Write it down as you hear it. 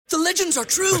The legends are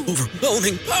true.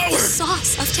 Overwhelming power!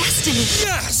 Sauce of destiny.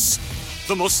 Yes!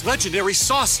 The most legendary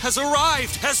sauce has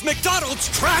arrived as McDonald's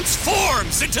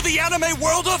transforms into the anime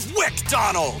world of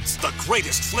WickDonald's. The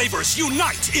greatest flavors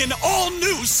unite in all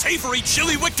new savory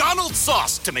chili McDonald's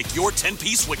sauce to make your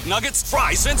 10-piece Wick Nuggets,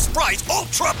 fries, and Sprite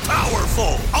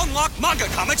ultra-powerful. Unlock manga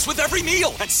comics with every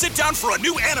meal and sit down for a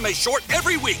new anime short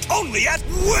every week only at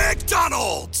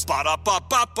WickDonald's.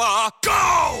 Ba-da-ba-ba-ba,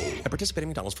 go! At participating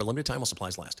McDonald's for a limited time while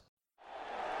supplies last.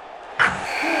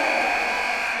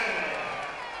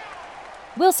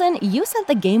 Wilson, you sent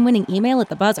the game-winning email at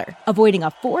the buzzer, avoiding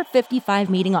a 4:55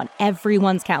 meeting on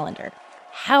everyone's calendar.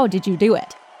 How did you do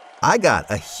it? I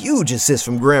got a huge assist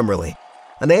from Grammarly,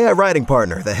 an AI writing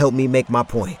partner that helped me make my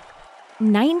point.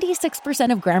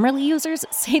 96% of Grammarly users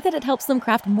say that it helps them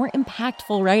craft more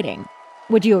impactful writing.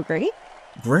 Would you agree?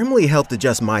 Grammarly helped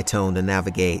adjust my tone to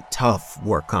navigate tough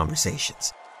work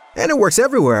conversations. And it works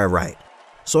everywhere I write,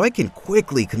 so I can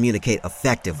quickly communicate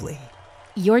effectively.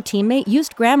 Your teammate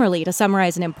used Grammarly to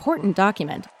summarize an important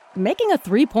document, making a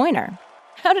 3-pointer.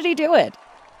 How did he do it?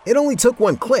 It only took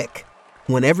one click.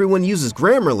 When everyone uses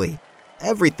Grammarly,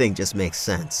 everything just makes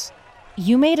sense.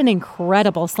 You made an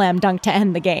incredible slam dunk to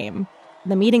end the game.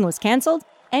 The meeting was canceled,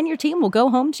 and your team will go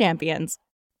home champions.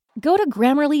 Go to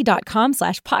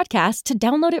Grammarly.com/podcast to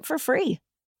download it for free.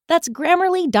 That's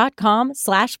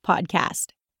Grammarly.com/podcast.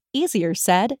 Easier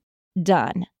said,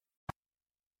 done.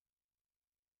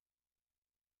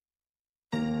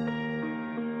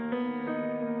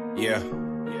 Yeah.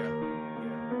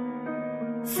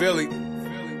 Philly.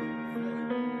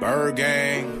 Bird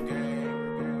Gang.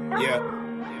 Yeah.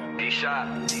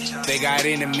 They got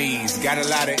enemies, got a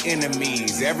lot of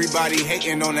enemies. Everybody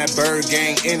hating on that Bird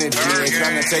Gang energy. They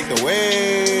trying to take the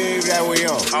wave that we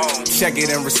on. Check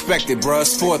it and respect it, bruh.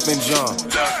 It's 4th and John.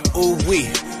 Ooh wee.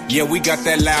 Yeah, we got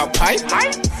that loud pipe.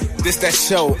 This that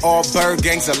show, all Bird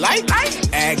Gangs alike.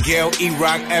 Add Gail,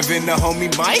 E-Rock, Evan, the homie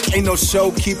Mike. Ain't no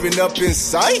show keeping up in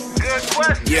sight. Good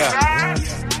question. Yeah.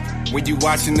 When you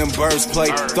watching them birds play,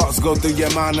 thoughts go through your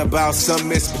mind about some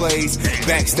misplays.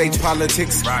 Backstage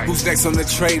politics, who's next on the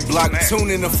trade block? Tune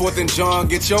in to 4th and John,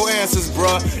 get your answers,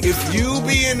 bruh. If you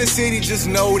be in the city, just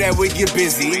know that we get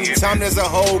busy. Anytime there's a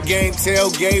whole game,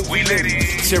 tailgate, we lit it.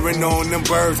 Cheering on them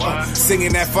birds,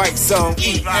 singing that fight song.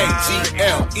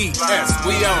 E-A-G-L-E-S,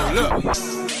 we on, look.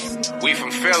 We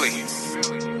from Philly.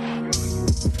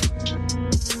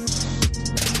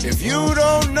 If you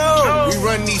don't know, we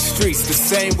run these streets the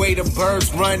same way the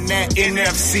birds run that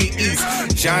NFC East.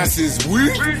 Giants is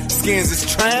weak, Skins is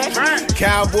trash.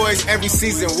 Cowboys every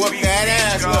season whoop that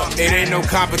ass. Look, it ain't no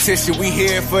competition. We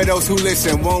here for those who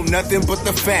listen. Want nothing but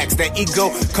the facts. That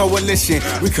ego coalition.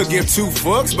 We could give 2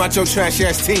 fucks about your trash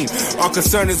ass team. Our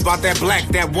concern is about that black,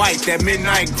 that white, that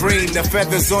midnight green. The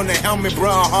feathers on the helmet, bruh.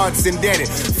 Our hearts indebted.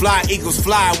 Fly Eagles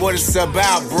fly. What it's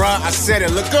about, bruh. I said it.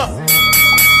 Look up.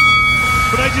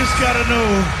 But I just gotta know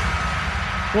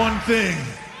one thing.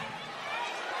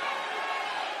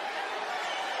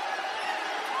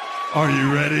 Are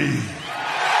you ready?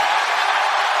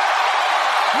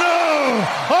 No!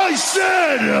 I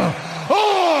said,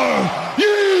 are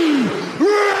you ready?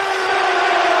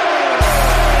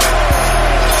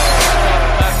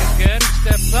 Back again,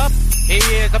 steps up.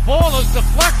 The ball is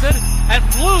deflected and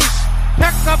loose.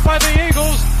 Picked up by the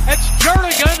Eagles. It's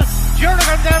Jernigan.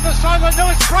 Jernigan down the sideline. No,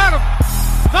 it's Branham.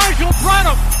 Nigel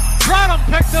Branham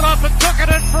picked it up and took it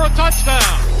in for a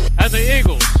touchdown. And the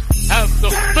Eagles have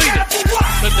defeated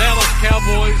the Dallas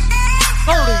Cowboys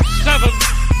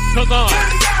 37-9.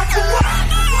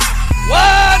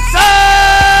 What's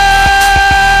up,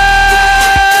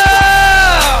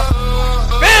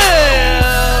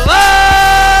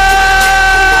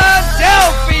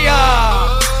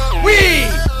 Philadelphia? We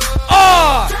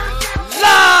are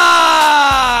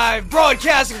live,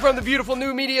 broadcasting from the beautiful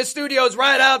New Media Studios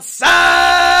right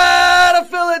outside of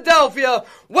Philadelphia.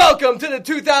 Welcome to the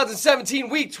 2017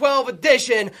 Week 12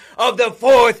 edition of the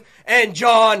 4th and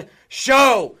John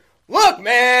Show. Look,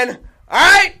 man,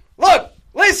 alright? Look,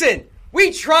 listen,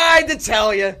 we tried to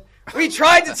tell you,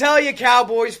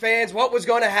 Cowboys fans, what was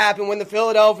going to happen when the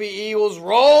Philadelphia Eagles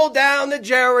rolled down the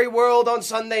Jerry World on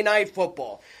Sunday Night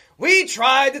Football. We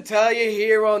tried to tell you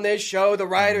here on this show. The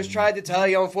writers tried to tell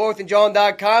you on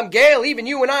 4thandjohn.com. Gail, even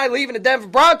you and I leaving the Denver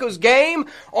Broncos game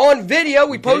on video.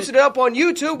 We posted it up on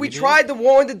YouTube. We tried to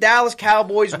warn the Dallas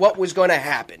Cowboys what was going to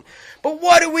happen. But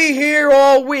what do we hear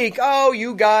all week? Oh,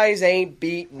 you guys ain't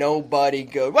beat nobody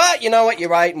good. Well, you know what? You're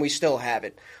right, and we still have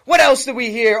it. What else do we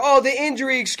hear? Oh, the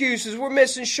injury excuses. We're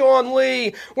missing Sean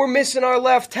Lee. We're missing our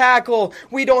left tackle.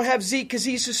 We don't have Zeke because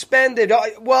he's suspended.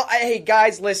 Well, hey,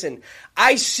 guys, listen.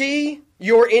 I see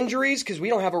your injuries, because we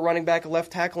don't have a running back, a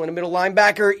left tackle, and a middle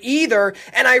linebacker either,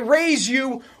 and I raise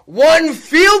you one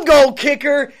field goal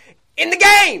kicker in the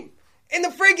game. In the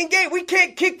freaking game. We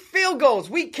can't kick field goals.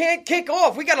 We can't kick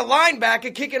off. We got a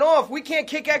linebacker kicking off. We can't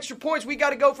kick extra points. We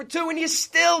got to go for 2, and you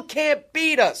still can't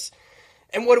beat us.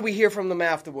 And what do we hear from them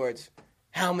afterwards?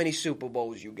 How many Super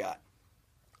Bowls you got?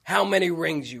 How many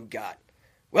rings you got?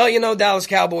 Well, Dallas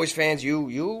Cowboys fans,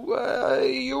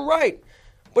 you're right.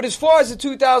 But as far as the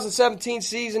 2017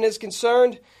 season is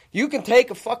concerned, you can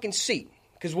take a fucking seat,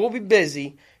 because we'll be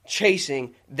busy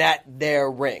chasing that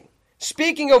there ring.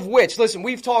 Speaking of which, listen,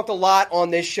 we've talked a lot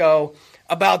on this show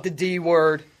about the D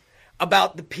word,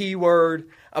 about the P word,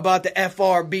 about the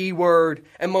FRB word,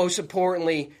 and most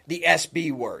importantly, the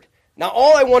SB word. Now,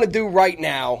 all I want to do right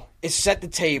now is set the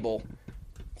table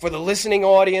for the listening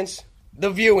audience,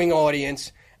 the viewing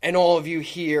audience, and all of you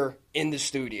here in the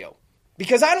studio.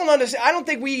 Because I don't understand, I don't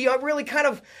think we really kind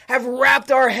of have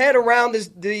wrapped our head around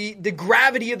the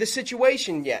gravity of the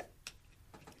situation yet.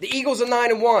 The Eagles are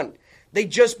 9-1. They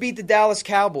just beat the Dallas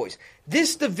Cowboys.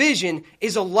 This division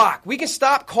is a lock. We can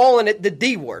stop calling it the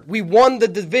D word. We won the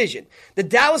division. The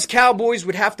Dallas Cowboys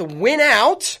would have to win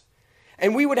out,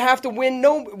 and we would have to win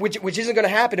which isn't going to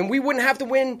happen. And we would have to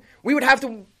win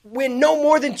no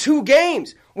more than 2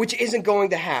 games, which isn't going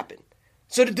to happen.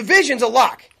 So the division's a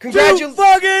lock.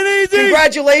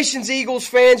 Congratulations, Eagles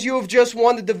fans. You have just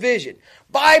won the division.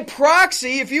 By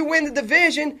proxy, if you win the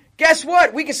division, guess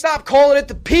what? We can stop calling it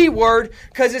the P word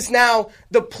because it's now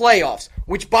the playoffs.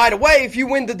 Which, by the way, if you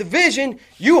win the division,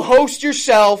 you host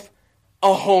yourself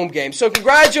a home game. So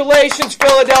congratulations,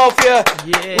 Philadelphia.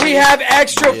 Yeah. We have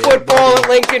extra football at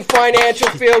Lincoln Financial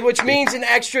Field, which means an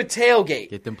extra tailgate.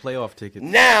 Get them playoff tickets.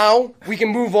 Now we can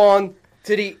move on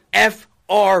to the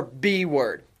FRB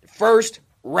word. First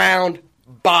round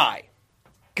bye.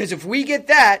 Because if we get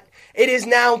that, it is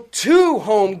now 2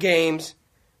 home games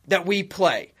that we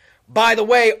play. By the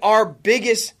way, our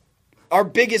biggest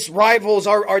rivals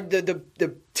are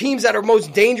the teams that are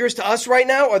most dangerous to us right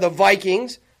now are the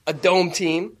Vikings, a dome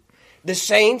team, the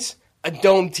Saints, a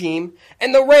dome team,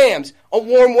 and the Rams, a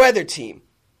warm weather team.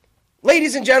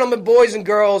 Ladies and gentlemen, boys and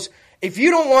girls, if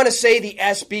you don't want to say the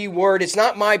SB word, it's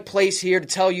not my place here to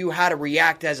tell you how to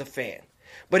react as a fan.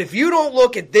 But if you don't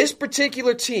look at this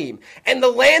particular team and the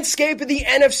landscape of the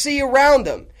NFC around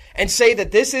them and say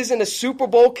that this isn't a Super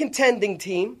Bowl contending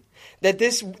team, that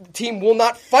this team will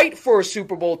not fight for a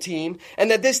Super Bowl team, and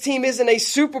that this team isn't a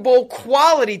Super Bowl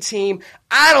quality team,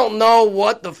 I don't know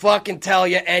what to fucking tell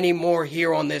you anymore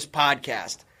here on this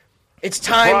podcast. It's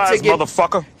time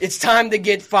It's time to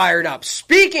get fired up.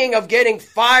 Speaking of getting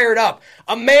fired up,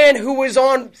 a man who was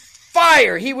on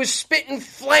fire. He was spitting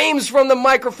flames from the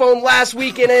microphone last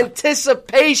week in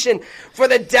anticipation for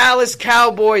the Dallas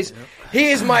Cowboys. He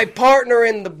is my partner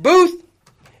in the booth.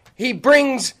 He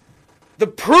brings the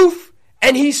proof,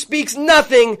 and he speaks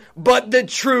nothing but the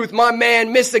truth. My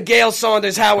man, Mr. Gale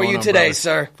Saunders, how are you today, brother?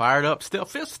 Sir? Fired up.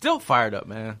 Still fired up,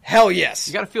 man. Hell yes.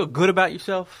 You got to feel good about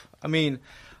yourself. I mean,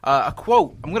 a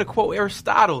quote. I'm going to quote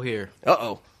Aristotle here.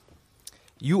 Uh-oh.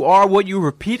 You are what you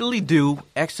repeatedly do.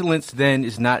 Excellence, then,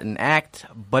 is not an act,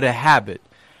 but a habit.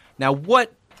 Now,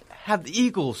 what have the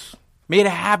Eagles made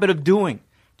a habit of doing?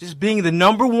 Just being the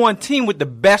number 1 team with the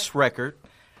best record,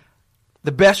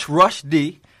 the best rush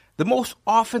D, the most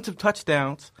offensive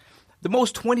touchdowns, the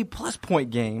most 20-plus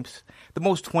point games, the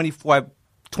most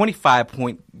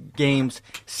 25-point games,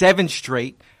 7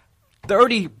 straight,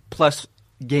 30-plus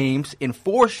games in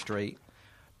 4 straight,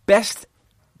 best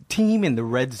team in the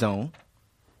red zone,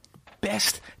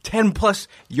 best 10-plus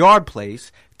yard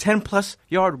plays, 10-plus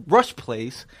yard rush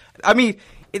plays. I mean,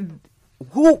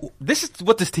 this is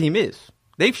what this team is.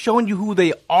 They've shown you who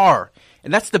they are,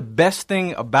 and that's the best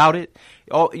thing about it.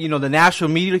 The national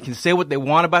media can say what they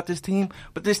want about this team,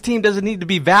 but this team doesn't need to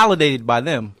be validated by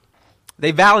them.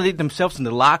 They validate themselves in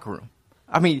the locker room.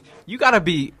 I mean, you gotta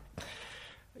be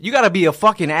a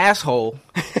fucking asshole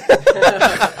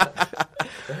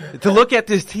to look at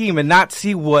this team and not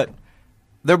see what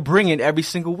they're bringing every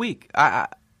single week. I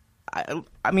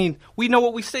mean, we know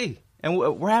what we see, and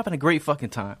we're having a great fucking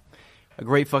time. A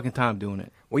great fucking time doing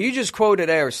it. Well, you just quoted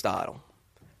Aristotle.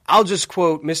 I'll just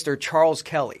quote Mr. Charles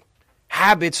Kelly.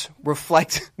 Habits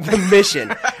reflect the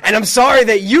mission. And I'm sorry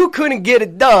that you couldn't get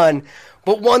it done,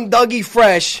 but one Dougie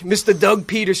Fresh, Mr. Doug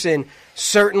Peterson,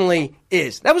 certainly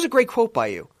is. That was a great quote by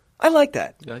you. I like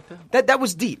that. You like that? That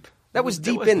was deep. That was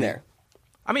deep in there.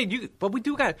 I mean, you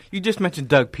just mentioned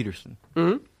Doug Peterson.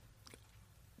 Mm-hmm.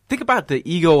 Think about the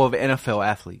ego of an NFL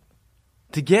athlete.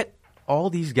 To get all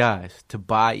these guys to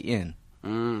buy in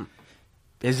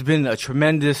has been a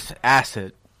tremendous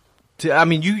asset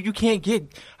You can't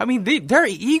get. Their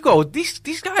ego.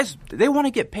 These guys, they want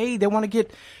to get paid. They want to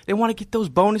get those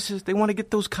bonuses. They want to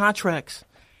get those contracts.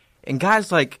 And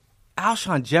guys like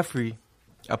Alshon Jeffrey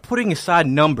are putting aside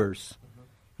numbers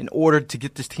in order to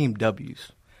get this team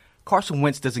W's. Carson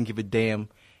Wentz doesn't give a damn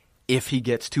if he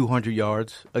gets 200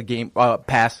 yards a game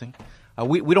passing.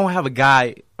 We don't have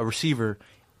a receiver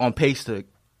on pace to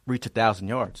reach 1,000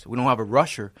 yards. We don't have a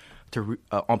rusher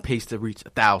on pace to reach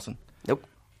 1,000. Nope.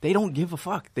 They don't give a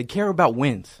fuck. They care about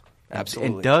wins.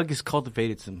 Absolutely. And Doug has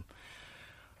cultivated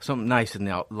something nice in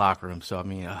the locker room. So, oh,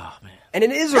 man. And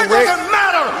it is a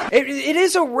it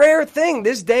is a rare thing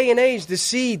this day and age to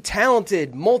see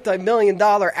talented,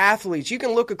 multi-million-dollar athletes. You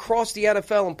can look across the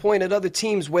NFL and point at other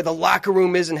teams where the locker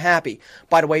room isn't happy.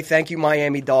 By the way, thank you,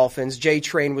 Miami Dolphins.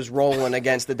 J-Train was rolling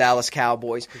against the Dallas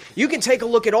Cowboys. You can take a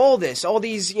look at all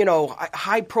these,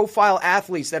 high-profile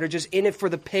athletes that are just in it for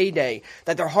the payday,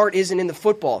 that their heart isn't in the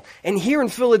football. And here in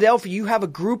Philadelphia, you have a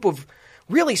group of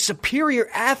really superior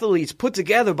athletes put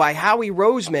together by Howie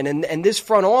Roseman and this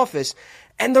front office,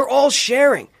 and they're all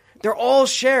sharing. They're all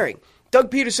sharing.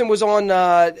 Doug Peterson was on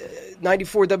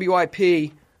 94 WIP.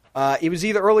 It was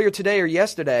either earlier today or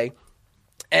yesterday,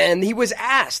 and he was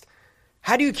asked,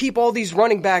 how do you keep all these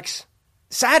running backs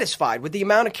satisfied with the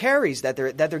amount of carries that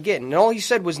they're getting? And all he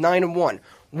said was 9-1.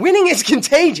 Winning is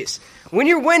contagious. When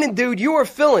you're winning, dude, you are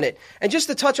feeling it. And just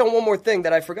to touch on one more thing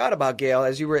that I forgot about, Gail,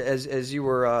 as you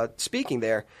were speaking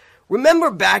there,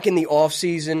 remember back in the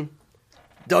offseason,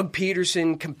 Doug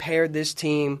Peterson compared this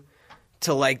team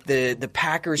to like the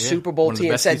Packers Super Bowl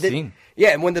team and said that,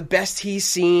 one of the best he's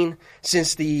seen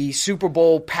since the Super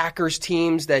Bowl Packers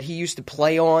teams that he used to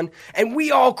play on. And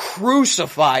we all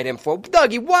crucified him for,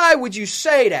 Dougie, why would you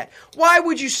say that? Why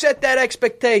would you set that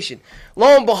expectation?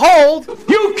 Lo and behold,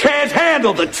 you can't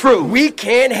handle the truth. We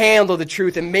can't handle the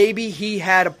truth, and maybe he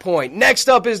had a point. Next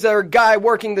up is their guy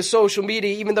working the social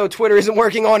media, even though Twitter isn't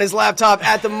working on his laptop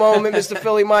at the moment. Mr.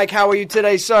 Philly Mike, how are you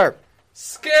today, sir?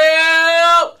 Skip!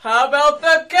 How about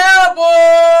the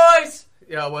Cowboys?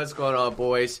 Yo, what's going on,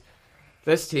 boys?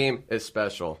 This team is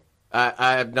special.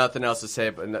 I have nothing else to say,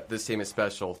 but this team is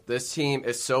special. This team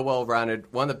is so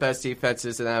well-rounded. One of the best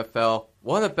defenses in the NFL.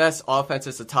 One of the best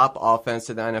offenses, the top offense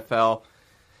in the NFL.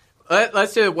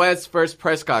 Let's do the Wentz versus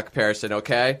Prescott comparison,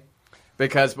 okay?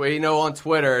 Because we know on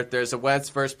Twitter, there's a Wentz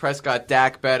versus Prescott,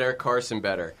 Dak better, Carson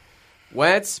better.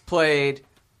 Wentz played,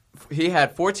 he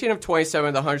had 14 of 27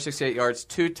 with 168 yards,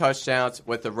 2 touchdowns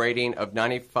with a rating of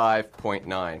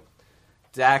 95.9.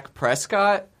 Dak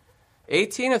Prescott,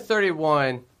 18 of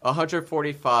 31,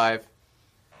 145,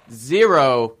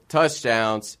 0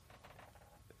 touchdowns,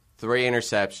 3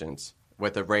 interceptions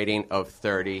with a rating of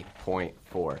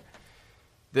 30.4.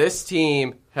 This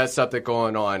team has something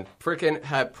going on. Freaking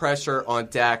had pressure on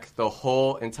Dak the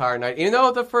whole entire night. Even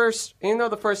though the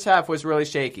first half was really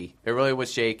shaky. It really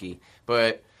was shaky.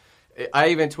 But I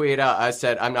even tweeted out, I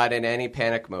said, I'm not in any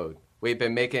panic mode. We've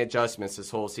been making adjustments this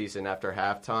whole season after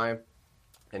halftime,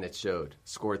 and it showed.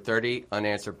 Scored 30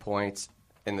 unanswered points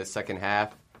in the second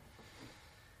half.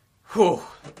 Whew.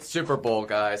 Super Bowl,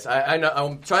 guys. I know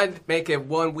I'm trying to make it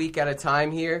 1 week at a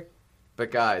time here. But,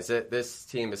 guys, this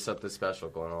team is something special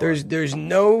going on. There's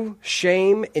no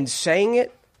shame in saying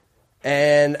it.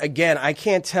 And, again, I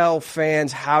can't tell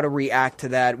fans how to react to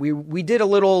that. We did a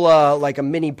little, like a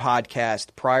mini podcast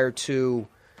prior to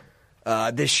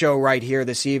this show right here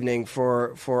this evening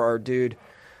for our dude,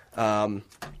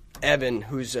 Evan,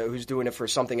 who's doing it for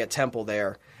something at Temple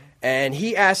there. And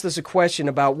he asked us a question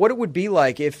about what it would be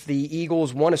like if the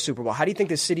Eagles won a Super Bowl. How do you think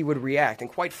the city would react?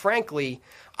 And quite frankly,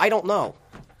 I don't know.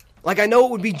 Like, I know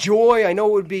it would be joy. I know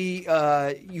it would be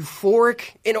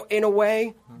euphoric in a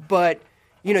way. But,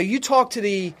 you know, you talk to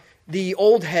the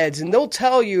old heads, and they'll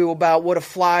tell you about what a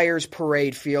Flyers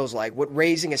parade feels like, what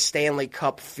raising a Stanley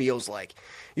Cup feels like.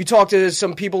 You talk to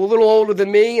some people a little older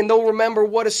than me, and they'll remember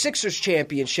what a Sixers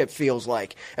championship feels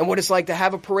like and what it's like to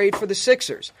have a parade for the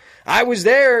Sixers. I was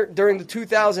there during the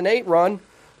 2008 run.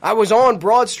 I was on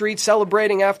Broad Street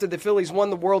celebrating after the Phillies won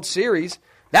the World Series.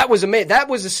 That was amazing. That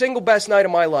was the single best night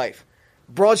of my life.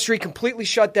 Broad Street completely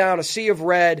shut down, a sea of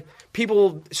red,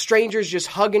 people, strangers just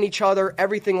hugging each other,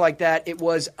 everything like that. It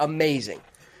was amazing.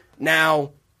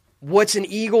 Now, what's an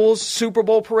Eagles Super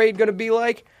Bowl parade going to be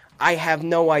like? I have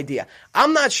no idea.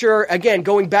 I'm not sure, again,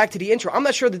 going back to the intro, I'm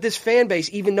not sure that this fan base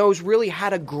even knows really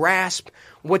how to grasp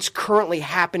what's currently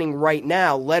happening right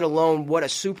now, let alone what a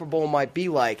Super Bowl might be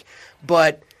like.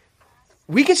 But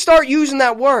we can start using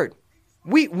that word.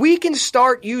 We can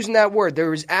start using that word.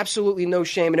 There is absolutely no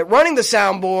shame in it. Running the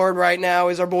soundboard right now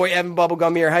is our boy Evan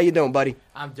Bubblegum here. How you doing, buddy?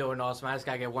 I'm doing awesome. I just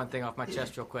got to get one thing off my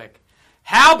chest real quick.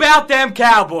 How about them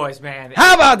Cowboys, man?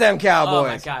 How about them Cowboys? Oh,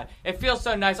 my God. It feels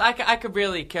so nice. I could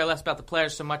really care less about the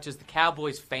players so much as the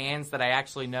Cowboys fans that I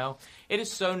actually know. It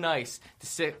is so nice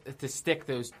to stick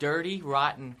those dirty,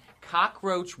 rotten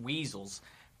cockroach weasels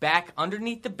back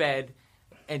underneath the bed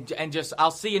and just,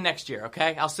 I'll see you next year,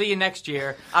 okay? I'll see you next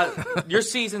year. Your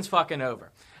season's fucking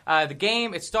over. The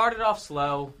game, it started off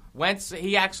slow. Wentz,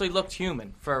 he actually looked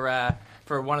human for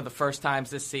one of the first times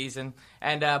this season.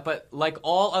 And but like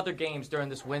all other games during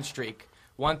this win streak,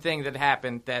 one thing that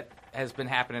happened that has been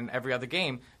happening every other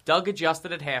game, Doug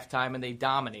adjusted at halftime and they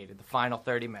dominated the final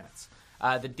 30 minutes.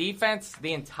 The defense,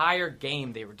 the entire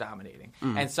game they were dominating.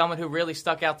 And someone who really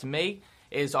stuck out to me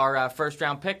is our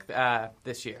first-round pick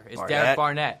this year, is Derek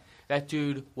Barnett. That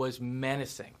dude was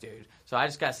menacing, dude. So I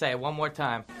just got to say it one more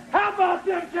time. How about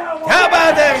them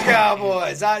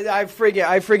Cowboys? I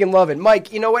freaking love it.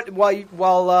 Mike, you know what?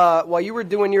 While you were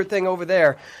doing your thing over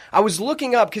there, I was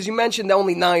looking up because you mentioned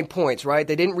only 9 points, right?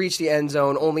 They didn't reach the end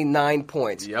zone, only 9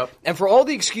 points. Yep. And for all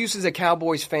the excuses that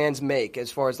Cowboys fans make as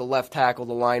far as the left tackle,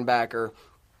 the linebacker,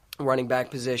 running back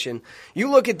position, you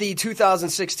look at the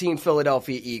 2016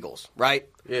 Philadelphia Eagles, right?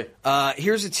 Yeah.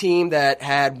 Here's a team that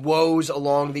had woes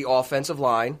along the offensive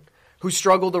line, who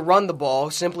struggled to run the ball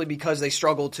simply because they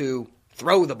struggled to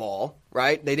throw the ball,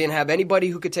 right? They didn't have anybody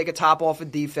who could take a top off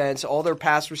of defense. All their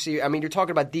pass receivers, I mean, you're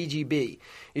talking about DGB.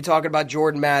 You're talking about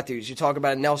Jordan Matthews. You're talking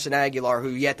about Nelson Aguilar, who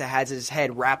yet to has his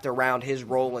head wrapped around his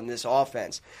role in this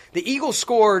offense. The Eagles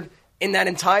scored in that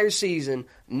entire season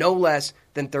no less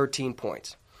than 13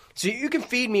 points. So you can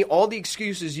feed me all the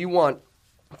excuses you want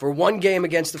for one game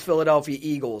against the Philadelphia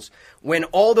Eagles, when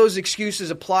all those excuses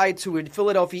applied to a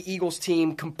Philadelphia Eagles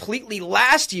team completely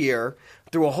last year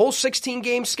through a whole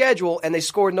 16-game schedule, and they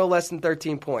scored no less than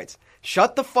 13 points.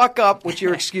 Shut the fuck up with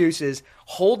your excuses,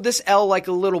 hold this L like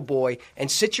a little boy, and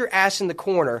sit your ass in the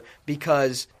corner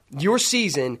because your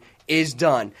season is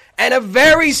done. And a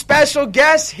very special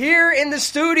guest here in the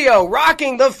studio,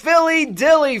 rocking the Philly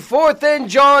Dilly 4th and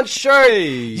John shirt.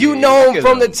 You know him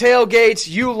from the tailgates.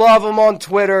 You love him on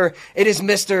Twitter. It is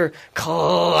Mr.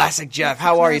 Classic Jeff.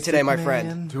 How are you today, my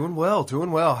friend? Doing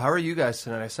well. How are you guys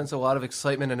tonight? I sense a lot of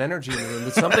excitement and energy in the room.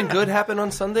 Did something good happen on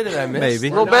Sunday that I missed?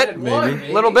 Maybe. A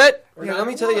little bit. Yeah, let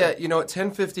me tell you, at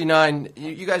 10:59,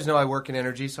 you guys know I work in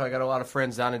energy, so I got a lot of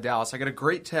friends down in Dallas. I got a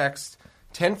great text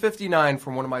 10:59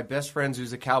 from one of my best friends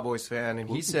who's a Cowboys fan, and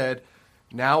he said,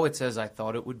 "Now it's as I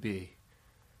thought it would be."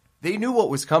 They knew what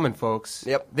was coming, folks.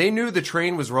 Yep. They knew the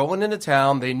train was rolling into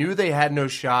town. They knew they had no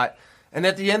shot. And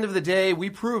at the end of the day, we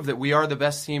proved that we are the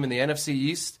best team in the NFC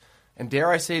East, and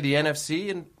dare I say the NFC,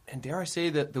 and dare I say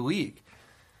the league.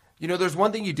 You know, there's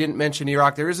one thing you didn't mention,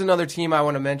 E-Rock. There is another team I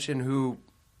want to mention who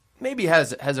maybe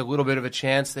has a little bit of a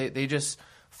chance. They just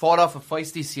fought off a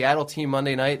feisty Seattle team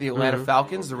Monday night, the Atlanta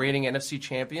Falcons, the reigning NFC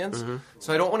champions.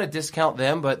 So I don't want to discount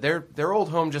them, but their old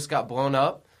home just got blown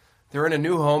up. They're in a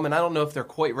new home, and I don't know if they're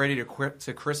quite ready to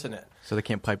christen it. So they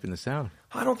can't pipe in the sound.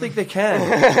 I don't think they can.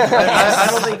 I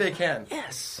don't think they can.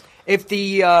 Yes. If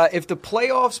the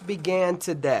playoffs began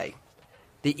today,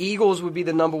 the Eagles would be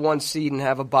the number 1 seed and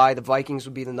have a bye. The Vikings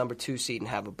would be the number 2 seed and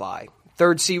have a bye.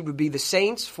 3rd seed would be the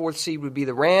Saints. 4th seed would be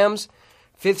the Rams.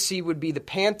 5th seed would be the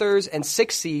Panthers, and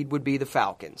 6th seed would be the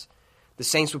Falcons. The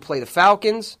Saints would play the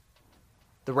Falcons.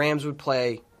 The Rams would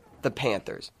play the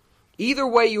Panthers. Either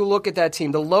way you look at that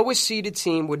team, the lowest seeded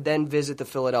team would then visit the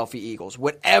Philadelphia Eagles,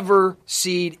 whatever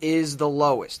seed is the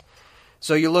lowest.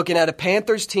 So you're looking at a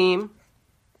Panthers team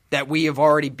that we have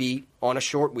already beat on a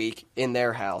short week in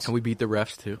their house. And we beat the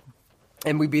refs, too.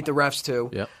 And we beat the refs,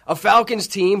 too. Yep. A Falcons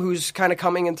team who's kind of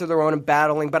coming into their own and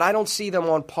battling, but I don't see them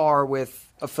on par with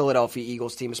a Philadelphia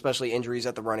Eagles team, especially injuries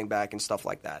at the running back and stuff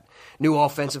like that. New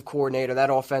offensive coordinator.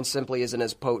 That offense simply isn't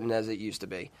as potent as it used to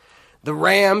be. The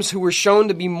Rams, who were shown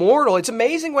to be mortal. It's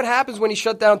amazing what happens when you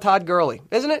shut down Todd Gurley,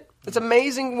 isn't it? It's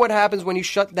amazing what happens when you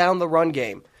shut down the run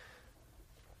game.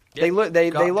 Yeah. They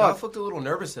Goff lost. looked a little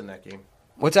nervous in that game.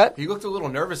 What's that? He looked a little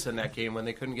nervous in that game when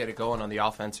they couldn't get it going on the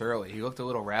offense early. He looked a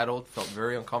little rattled, felt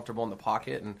very uncomfortable in the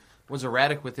pocket, and was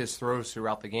erratic with his throws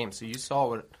throughout the game. So you saw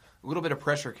what a little bit of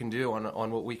pressure can do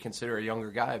on what we consider a younger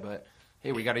guy. But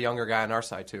hey, we got a younger guy on our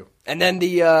side too. And then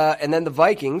the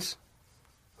Vikings,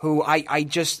 who I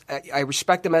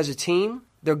respect them as a team.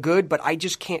 They're good, but I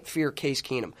just can't fear Case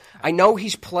Keenum. I know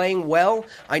he's playing well.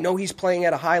 I know he's playing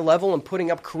at a high level and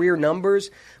putting up career numbers.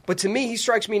 But to me, he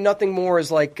strikes me nothing more as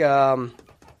like Alex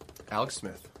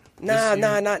Smith.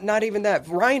 Not even that.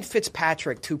 Ryan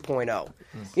Fitzpatrick 2.0.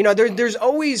 You know, there's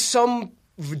always some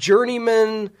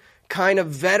journeyman kind of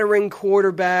veteran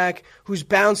quarterback who's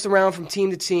bounced around from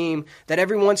team to team that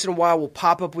every once in a while will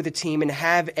pop up with a team and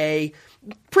have a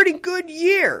pretty good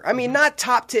year. I mean, not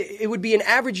it would be an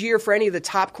average year for any of the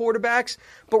top quarterbacks,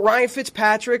 but Ryan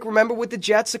Fitzpatrick, remember with the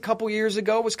Jets a couple years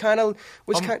ago, was kind of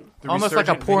almost like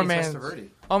a poor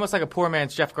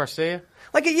man's Jeff Garcia.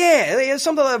 Like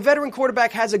a veteran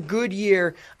quarterback has a good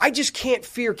year. I just can't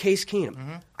fear Case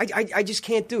Keenum. I just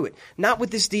can't do it. Not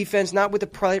with this defense, not with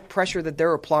the pressure that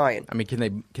they're applying. I mean,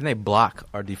 can they block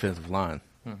our defensive line?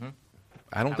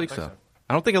 I don't think so.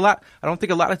 I don't think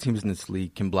a lot of teams in this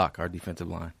league can block our defensive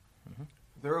line.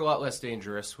 They're a lot less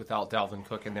dangerous without Dalvin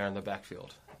Cook in there in the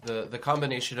backfield. The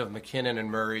combination of McKinnon and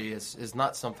Murray is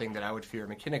not something that I would fear.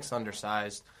 McKinnick's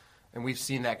undersized, and we've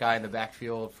seen that guy in the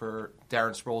backfield for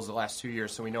Darren Sproles the last 2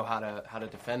 years, so we know how to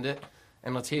defend it.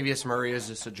 And Latavius Murray is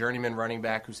just a journeyman running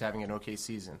back who's having an okay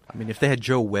season. I mean, if they had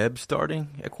Joe Webb starting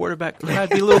at quarterback, then I'd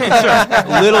be a little concerned.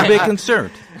 A little bit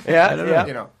concerned. Yeah, I don't know.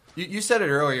 You know, you said it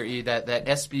earlier, E, that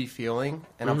SB feeling,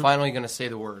 and I'm finally going to say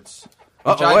the words.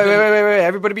 Wait.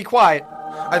 Everybody be quiet.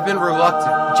 I've been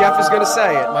reluctant. Jeff is going to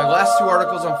say it. My last 2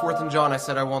 articles on 4th and John, I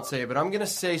said I won't say it, but I'm going to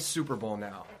say Super Bowl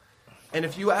now. And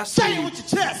if you ask me... Say it with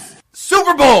your chest!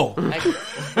 Super Bowl!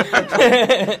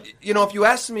 You know, if you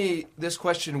asked me this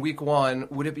question week 1,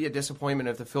 would it be a disappointment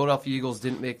if the Philadelphia Eagles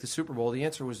didn't make the Super Bowl? The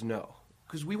answer was no.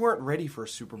 Because we weren't ready for a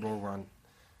Super Bowl run.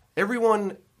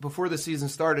 Everyone, before the season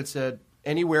started, said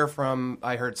anywhere from,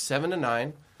 I heard,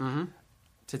 7-9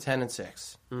 to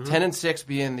 10-6. 10-6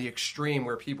 being the extreme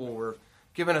where people were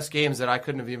giving us games that I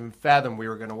couldn't have even fathomed we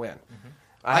were going to win.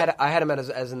 I had him as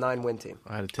a 9-win team.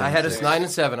 I had us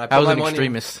 9-7. I was an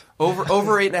extremist. Over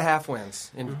 8.5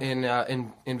 wins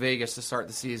in Vegas to start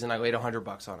the season. I laid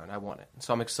 $100 on it. I won it,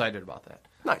 so I'm excited about that.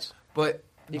 Nice, but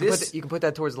you can put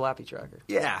that towards the Lappy tracker.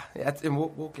 Yeah, and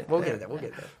we'll get there. We'll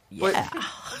get there. Yeah. But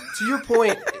to your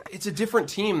point, it's a different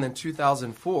team than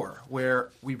 2004, where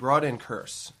we brought in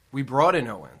Curse, we brought in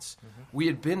Owens. We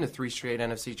had been to 3 straight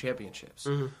NFC championships.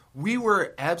 We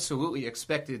were absolutely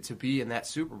expected to be in that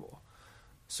Super Bowl.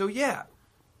 So, yeah,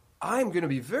 I'm going to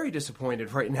be very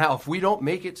disappointed right now if we don't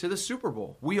make it to the Super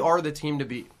Bowl. We are the team to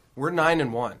beat. We're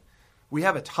 9-1. We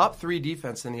have a top 3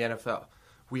 defense in the NFL.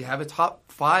 We have a top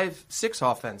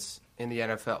 5-6 offense in the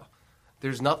NFL.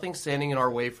 There's nothing standing in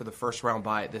our way for the first-round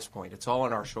bye at this point. It's all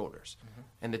on our shoulders.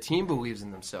 And the team believes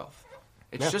in themselves.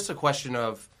 It's just a question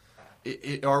of,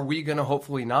 are we going to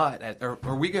hopefully not?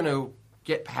 Are we going to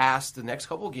get past the next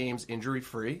couple games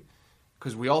injury-free?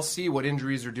 Because we all see what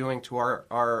injuries are doing to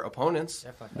our opponents.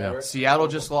 Yeah. Seattle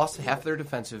just lost half their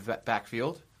defensive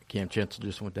backfield. Cam Chancellor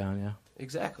just went down, yeah.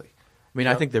 Exactly. I mean,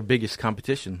 I think their biggest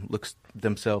competition looks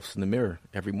themselves in the mirror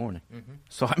every morning.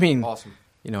 So, I mean, awesome.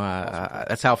 You know,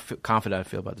 that's how confident I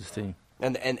feel about this team.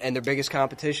 And their biggest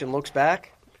competition looks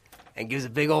back and gives a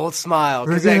big old smile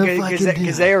because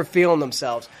they are feeling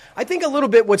themselves. I think a little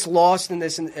bit what's lost in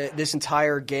this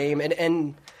entire game,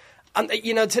 and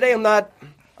you know, today I'm not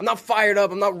fired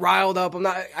up. I'm not riled up.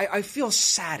 I feel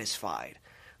satisfied.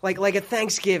 Like at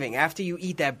Thanksgiving, after you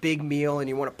eat that big meal and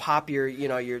you want to pop your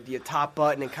top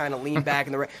button and kind of lean back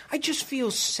in the I just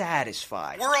feel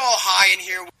satisfied. We're all high in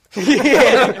here.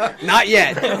 Yeah, not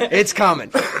yet. It's coming.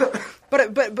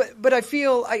 But I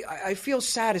feel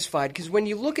satisfied because when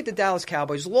you look at the Dallas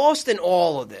Cowboys, lost in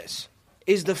all of this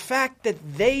is the fact that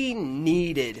they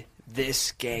needed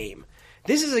this game.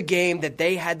 This is a game that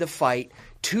they had to fight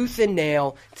tooth and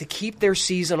nail to keep their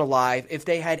season alive if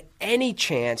they had any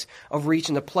chance of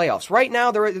reaching the playoffs. Right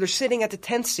now, they're sitting at the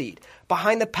 10th seed,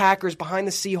 behind the Packers, behind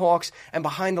the Seahawks, and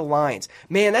behind the Lions.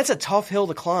 Man, that's a tough hill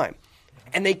to climb.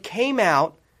 And they came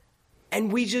out,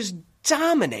 and we just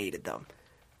dominated them.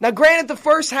 Now, granted, the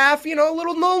first half, you know, a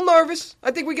little nervous.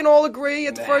 I think we can all agree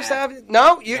at the first half.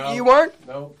 No? You weren't?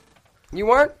 No. You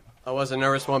weren't? I wasn't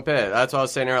nervous one bit. That's what I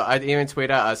was saying earlier. I even tweeted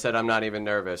out, I said I'm not even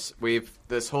nervous.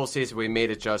 This whole season, we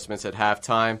made adjustments at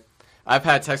halftime. I've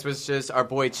had text messages. Our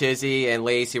boy Chizzy and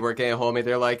Lacey were getting hold of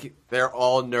me. They're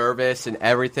all nervous and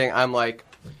everything. I'm like,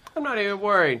 I'm not even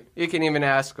worried. You can even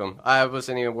ask them. I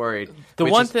wasn't even worried.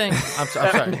 I'm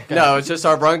sorry. No, it's just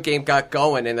our run game got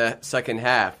going in the second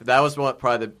half. That was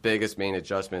probably the biggest main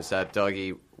adjustments that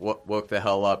Dougie woke the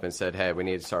hell up and said, hey, we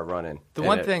need to start running. The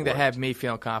one thing that had me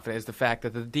feeling confident is the fact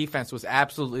that the defense was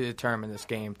absolutely determined this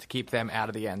game to keep them out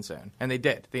of the end zone. And they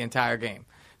did the entire game.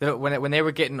 When they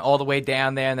were getting all the way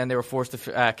down there and then they were forced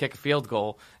to kick a field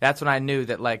goal, that's when I knew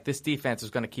that like this defense was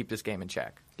going to keep this game in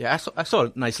check. Yeah, I saw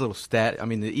a nice little stat. I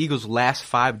mean, the Eagles' last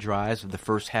 5 drives of the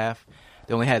first half,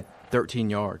 they only had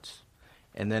 13 yards.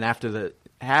 And then after the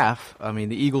half, I mean,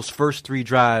 the Eagles' first 3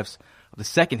 drives of the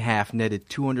second half netted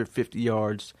 250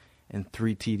 yards and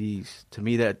 3 TDs. To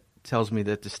me, that tells me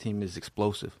that this team is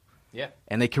explosive. Yeah.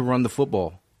 And they can run the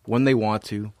football when they want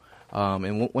to.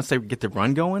 And once they get the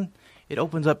run going, It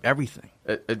opens up everything.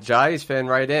 Ajayi's fitting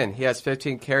right in. He has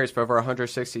 15 carries for over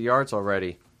 160 yards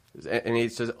already, and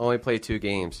he's just only played 2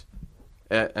 games.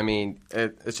 I mean,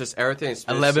 it's just everything.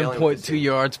 11.2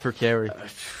 yards per carry.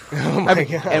 Oh my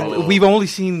God. And we've only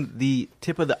seen the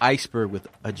tip of the iceberg with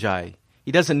Ajayi.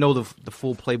 He doesn't know the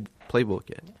full playbook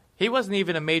yet. He wasn't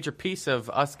even a major piece of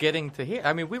us getting to here.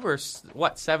 I mean, we were,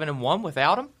 7-1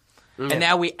 without him? And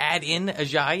now we add in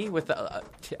Ajayi with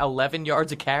 11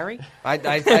 yards a carry?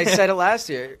 I said it last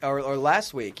year or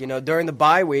last week. During the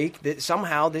bye week, that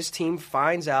somehow this team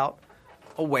finds out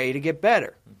a way to get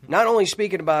better. Not only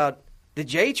speaking about the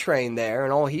J Train there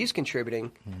and all he's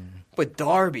contributing, but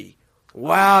Darby.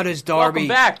 Wow, does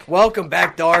Darby. Welcome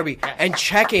back, Darby. And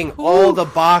checking all the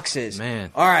boxes.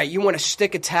 Man. All right, you want to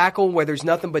stick a tackle where there's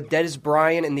nothing but Dez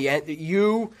Bryant in the end.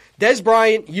 Dez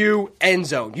Bryant, end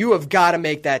zone. You have got to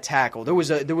make that tackle. There was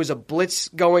a blitz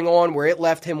going on where it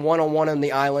left him one-on-one on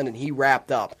the island, and he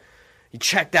wrapped up. You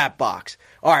check that box.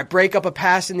 All right, break up a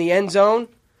pass in the end zone.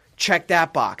 Check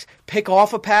that box. Pick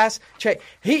off a pass. Check.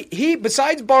 He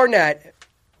besides Barnett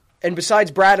and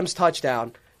besides Bradham's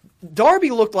touchdown, Darby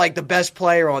looked like the best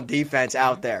player on defense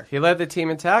out there. He led the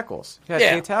team in tackles. He had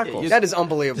 8 tackles. That is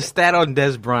unbelievable. The stat on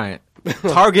Dez Bryant.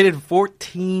 Targeted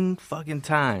 14 fucking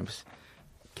times.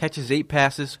 Catches 8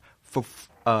 passes for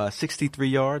 63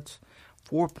 yards.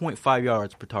 4.5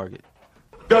 yards per target.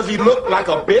 Does he look like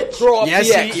a bitch? Throw up the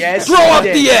X. Yes, throw up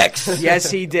the X. Yes,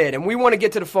 he did. And we want to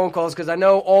get to the phone calls because I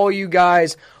know all you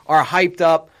guys are hyped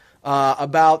up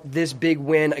about this big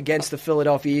win against the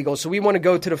Philadelphia Eagles. So we want to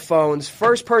go to the phones.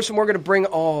 First person we're going to bring.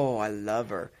 Oh, I love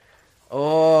her.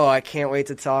 Oh, I can't wait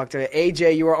to talk to her.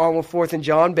 AJ, you are on with 4th and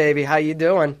John, baby. How you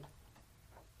doing?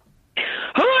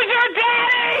 Who's your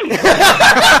daddy?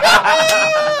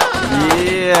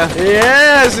 Yeah.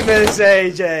 Yes, Miss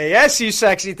AJ. Yes, you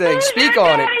sexy thing. Speak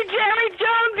on it. Jerry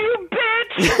Jones, you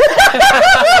bitch.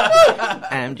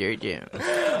 I'm Jerry Jones.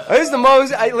 This is the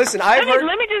most. Listen, I've heard.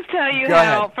 Let me just tell you Go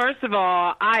how. ahead. First of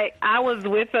all, I was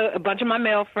with a bunch of my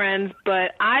male friends,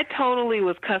 but I totally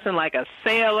was cussing like a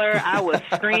sailor. I was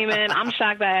screaming. I'm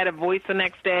shocked I had a voice the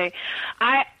next day.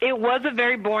 It was a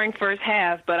very boring first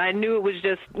half, but I knew it was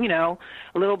just a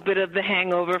little bit of the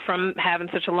hangover from having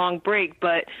such a long break,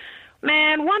 but.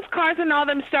 Man, once Carson and all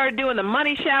them started doing the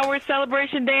money shower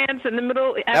celebration dance in the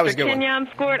middle after Kenyon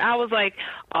scored, I was like,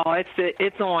 "Oh,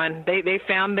 it's on." They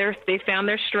found their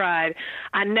stride.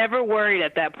 I never worried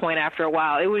at that point. After a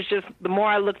while, it was just the more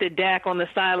I looked at Dak on the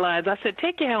sidelines, I said,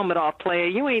 "Take your helmet off, player.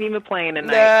 You ain't even playing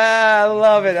tonight." I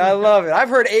love it. I love it. I've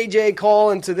heard AJ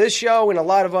call into this show and a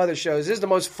lot of other shows. This is the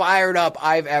most fired up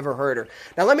I've ever heard her.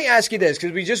 Now let me ask you this,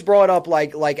 because we just brought up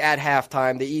like at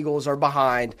halftime, the Eagles are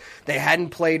behind. They hadn't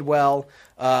played well.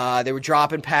 They were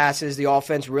dropping passes. The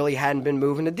offense really hadn't been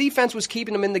moving. The defense was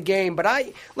keeping them in the game. But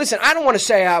I don't want to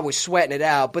say I was sweating it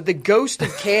out, but the ghost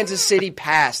of Kansas City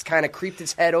past kind of creeped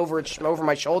its head over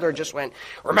my shoulder and just went,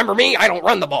 "Remember me? I don't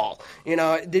run the ball."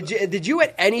 Did you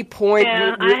at any point?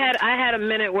 Yeah, I had a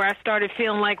minute where I started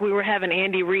feeling like we were having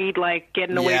Andy Reid like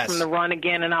getting away from the run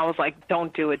again, and I was like,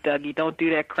 "Don't do it, Dougie. Don't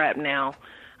do that crap now."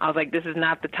 I was like, this is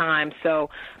not the time.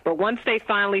 But once they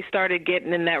finally started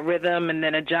getting in that rhythm and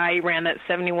then Ajayi ran that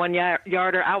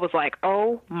 71-yarder, I was like,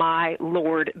 oh, my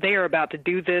Lord, they are about to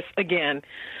do this again.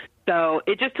 So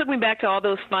it just took me back to all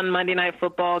those fun Monday Night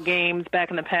Football games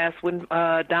back in the past when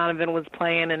Donovan was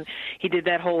playing and he did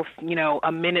that whole,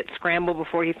 a minute scramble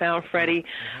before he found Freddie.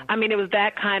 I mean, it was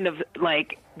that kind of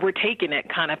like we're taking it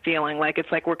kind of feeling, like it's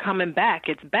like we're coming back.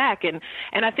 It's back. And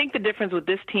I think the difference with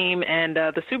this team and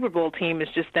the Super Bowl team is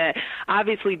just that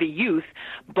obviously the youth,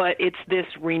 but it's this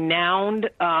renowned,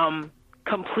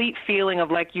 complete feeling of,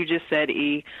 like you just said,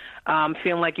 E,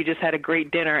 feeling like you just had a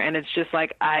great dinner, and it's just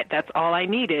like that's all I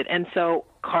needed. And so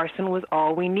Carson was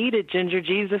all we needed. Ginger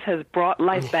Jesus has brought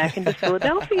life back into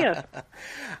Philadelphia.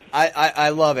 I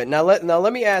love it. Now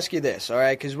let me ask you this, all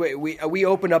right? Because we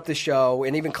opened up the show,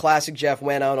 and even Classic Jeff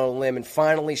went out on a limb and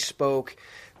finally spoke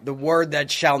the word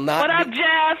that shall not. What up,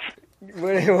 Jeff?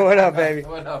 What up, baby?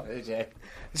 What up, AJ?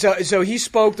 So he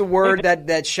spoke the word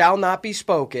that shall not be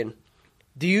spoken.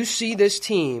 Do you see this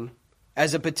team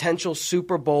as a potential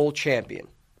Super Bowl champion?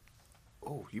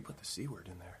 Oh, you put the C word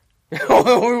in there.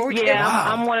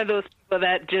 Yeah, I'm one of those people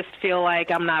that just feel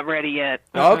like I'm not ready yet.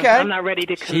 Okay. I'm not ready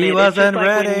to commit. He wasn't it's just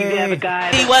like ready. When you have a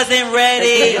guy He wasn't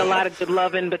ready. a lot of good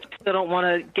loving, but you still don't want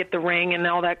to get the ring and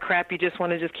all that crap. You just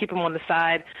want to just keep him on the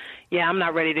side. Yeah, I'm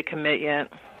not ready to commit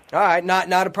yet. All right, not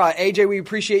a problem. AJ, we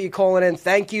appreciate you calling in.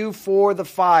 Thank you for the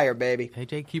fire, baby.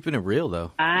 AJ keeping it real,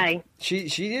 though. Aye. She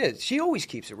is. She always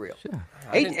keeps it real. Sure.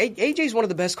 AJ's one of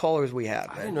the best callers we have.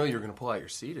 I didn't know you were going to pull out your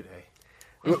C today.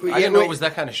 I didn't know it was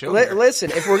that kind of show.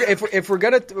 Listen, if we're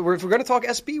gonna talk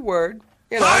SB word,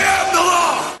 you know, I am the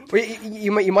law.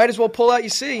 You might as well pull out your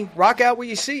C, rock out with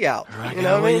your C out. You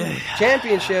know what I mean?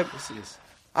 Championship.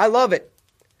 I love it.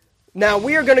 Now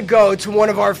we are gonna go to one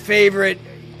of our favorite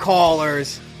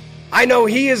callers. I know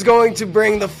he is going to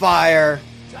bring the fire.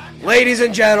 Ladies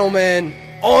and gentlemen,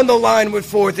 on the line with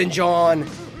 4th and John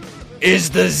is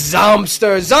the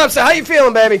Zompster. Zompster, how you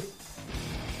feeling, baby?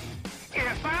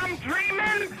 If I'm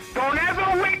dreaming, don't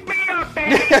ever wake me up,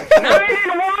 baby.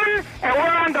 9-1, and we're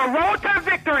on the road to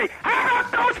victory. How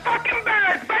about those fucking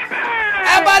Bears, baby?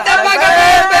 How about that fucking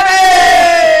Bears,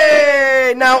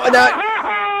 baby? Now,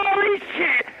 holy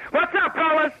shit. What's up,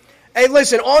 fellas? hey,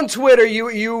 listen, on Twitter,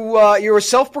 you're a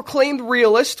self-proclaimed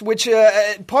realist, which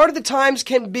part of the times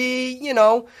can be, you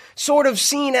know, sort of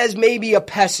seen as maybe a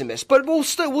pessimist. But we'll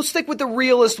stick with the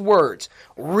realist words.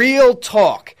 Real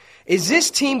talk. Is this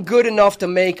team good enough to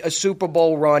make a Super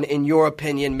Bowl run, in your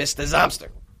opinion, Mr. Zompster?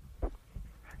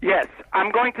 Yes,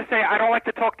 I'm going to say I don't like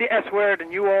to talk the S word,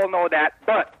 and you all know that,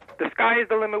 but the sky is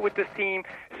the limit with this team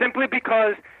simply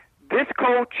because this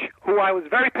coach, who I was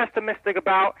very pessimistic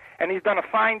about, and he's done a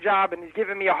fine job, and he's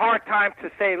given me a hard time to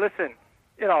say, listen,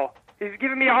 you know, he's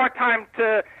giving me a hard time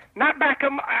to not back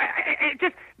him.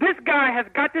 This guy has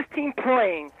got this team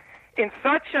playing in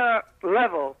such a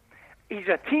level. He's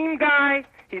a team guy.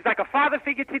 He's like a father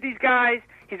figure to these guys.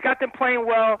 He's got them playing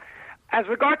well. As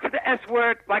regards to the S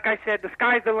word, like I said, the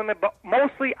sky's the limit, but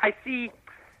mostly I see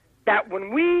that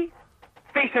when we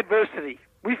face adversity,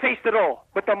 we faced it all.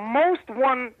 But the most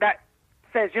one that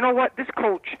says, you know what, this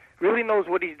coach really knows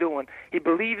what he's doing. He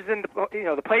believes in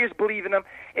the players believe in him,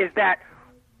 is that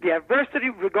the adversity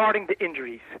regarding the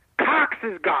injuries. Cox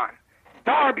is gone.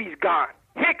 Darby's gone.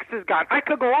 Hicks is gone. I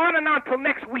could go on and on till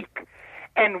next week.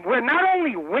 And we're not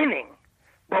only winning,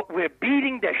 but we're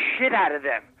beating the shit out of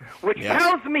them, which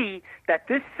tells me that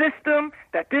this system,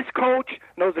 that this coach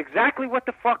knows exactly what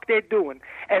the fuck they're doing.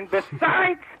 And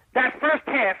besides that first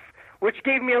half, which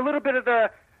gave me a little bit of the,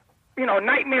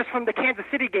 nightmares from the Kansas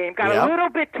City game, got a little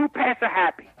bit too passer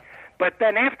happy. But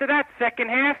then after that second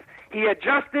half, he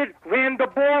adjusted, ran the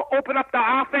ball, opened up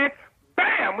the offense.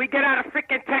 Bam! We get out of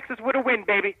freaking Texas with a win,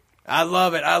 baby. I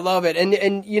love it.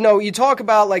 And you talk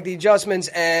about like the adjustments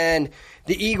and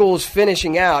the Eagles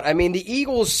finishing out. I mean, the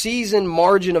Eagles' season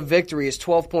margin of victory is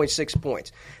 12.6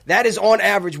 points. That is on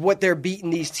average what they're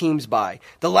beating these teams by.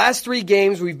 The last 3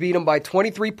 games, we've beat them by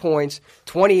 23 points,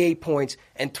 28 points,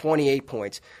 and 28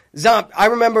 points. Zomp, I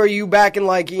remember you back in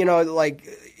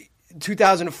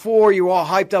 2004, you were all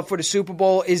hyped up for the Super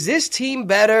Bowl. Is this team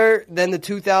better than the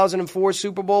 2004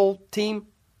 Super Bowl team?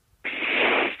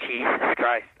 Jesus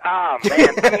Christ. Oh,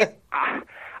 man.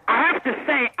 I have to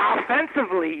say,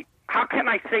 offensively, how can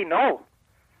I say no?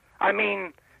 I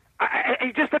mean,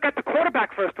 you just look at the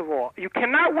quarterback, first of all. You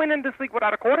cannot win in this league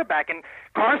without a quarterback. And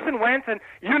Carson Wentz, and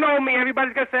you know me,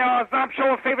 everybody's going to say, oh, I'm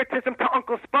showing favoritism to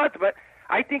Uncle Spuds, but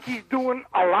I think he's doing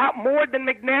a lot more than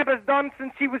McNabb has done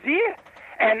since he was here.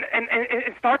 And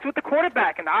it starts with the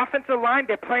quarterback. And the offensive line,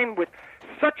 they're playing with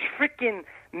such freaking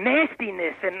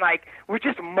nastiness, and we're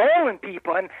just mauling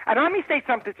people. And let me say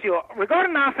something to you.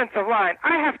 Regarding the offensive line,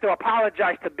 I have to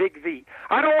apologize to Big V.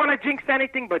 I don't want to jinx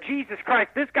anything, but Jesus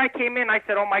Christ, this guy came in, I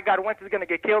said, oh my God, Wentz is going to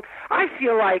get killed. I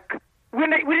feel like we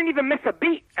didn't even miss a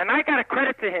beat, and I got to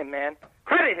credit to him, man.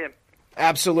 Credit him.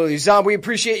 Absolutely. Zom, we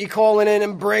appreciate you calling in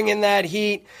and bringing that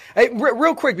heat. Hey,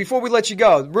 real quick, before we let you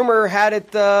go, rumor had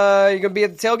it you're going to be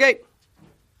at the tailgate?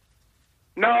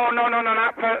 No,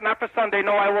 not for Sunday.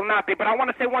 No, I will not be. But I want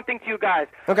to say one thing to you guys.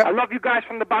 Okay. I love you guys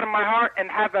from the bottom of my heart,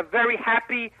 and have a very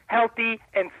happy, healthy,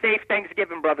 and safe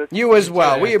Thanksgiving, brothers. You as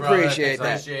well. We appreciate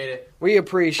that. We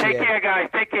appreciate it. Take care, guys.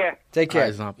 Take care. Take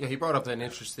care. Yeah, he brought up an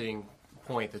interesting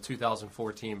point, the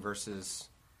 2014 versus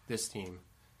this team.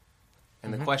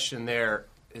 And the question there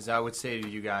is, I would say to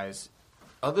you guys,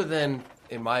 other than,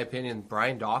 in my opinion,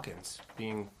 Brian Dawkins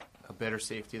being a better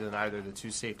safety than either of the 2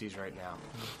 safeties right now,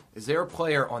 is there a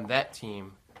player on that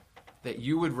team that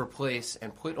you would replace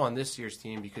and put on this year's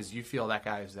team because you feel that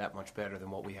guy is that much better than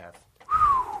what we have?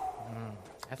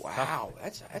 Wow,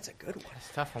 that's a good one. That's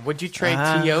a tough one. Would you trade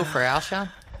T.O. for Alshon?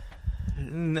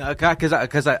 No, because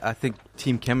I think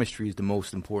team chemistry is the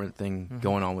most important thing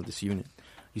going on with this unit.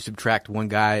 You subtract one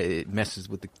guy, it messes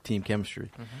with the team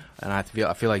chemistry. And I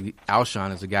feel like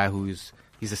Alshon is a guy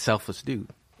he's a selfless dude.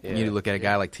 Yeah. You look at a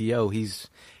guy like T.O., he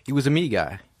was a me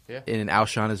guy, and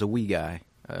Alshon is a we guy.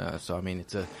 So I mean,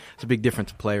 it's a big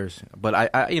difference of players.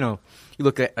 But you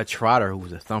look at a Trotter who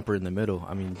was a thumper in the middle.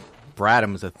 I mean,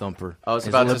 Bradham is a thumper. I was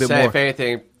about to say, if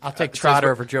anything, I'll take Trotter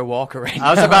over Joe Walker right now. I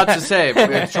was about to say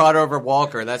Trotter over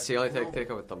Walker. That's the only thing I think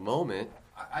of at the moment.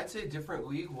 I'd say different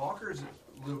league. Walker's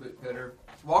a little bit better.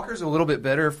 Walker's a little bit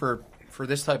better for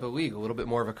this type of league. A little bit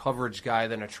more of a coverage guy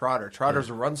than a Trotter. Trotter's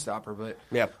a run stopper, but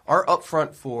our up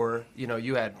front for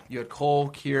you had Cole,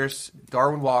 Kearse,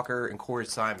 Darwin Walker, and Corey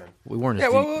Simon. We weren't as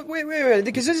deep. Well, wait,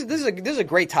 because this is a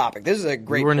great topic. This is a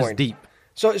great We weren't point. as deep.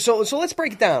 So let's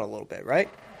break it down a little bit, right?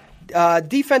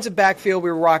 Defensive backfield, we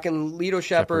were rocking Lito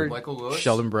Shepherd, Michael Lewis,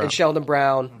 Sheldon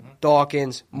Brown,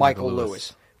 Dawkins, Michael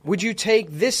Lewis. Would you take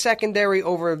this secondary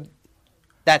over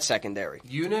that secondary?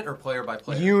 Unit or player by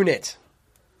player? Unit.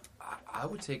 I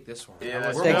would take this one.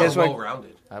 Yeah, we're take more this one.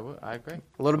 well-rounded. I agree.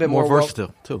 A little bit more more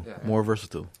versatile too. Yeah. More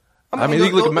versatile. I mean,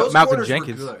 you look at those Malcolm corners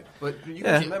Jenkins. were good, but you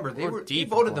Yeah. remember they deep voted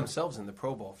corners. themselves in the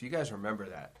Pro Bowl. If you guys remember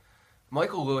that,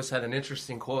 Michael Lewis had an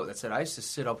interesting quote that said, "I used to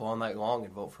sit up all night long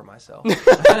and vote for myself."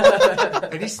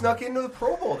 And he snuck into the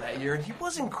Pro Bowl that year, and he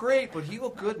wasn't great, but he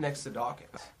looked good next to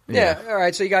Dawkins. Yeah. All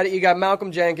right. So you got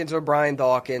Malcolm Jenkins or Brian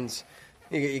Dawkins.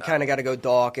 You kind of got to go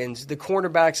Dawkins. The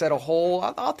cornerbacks at a whole.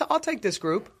 I'll take this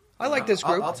group. I like this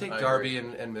group. I'll take Darby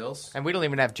and Mills. And we don't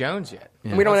even have Jones yet.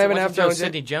 Yeah. We don't even have Jones yet.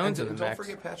 Sidney Jones And in the don't mix.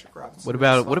 forget Patrick Robinson.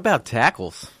 What about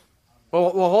tackles? Well,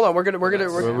 hold on. We're getting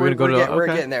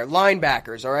there.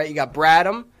 Linebackers. All right. You got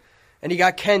Bradham, and you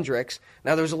got Kendricks.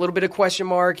 Now there's a little bit of question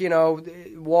mark.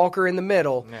 Walker in the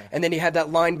middle, and then you had that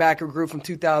linebacker group from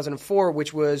 2004,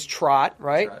 which was Trot,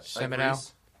 right?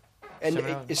 Semino. And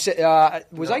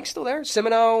was Ike still there?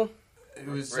 Semino. It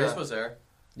was Reese was there.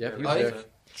 Yep, he was there.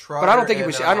 But I don't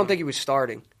think he was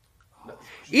starting.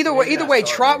 Either way,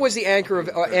 Trot was the anchor of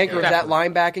that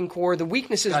linebacking core. The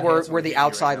weaknesses were the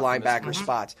outside linebacker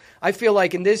spots. I feel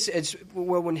like in this,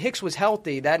 when Hicks was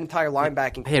healthy, that entire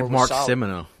linebacking core was Mark solid.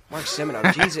 Semino. Mark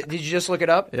Semino. Jesus, did you just look it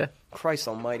up? Yeah. Christ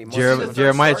Almighty.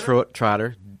 Jeremiah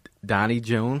Trotter, Donnie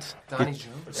Jones.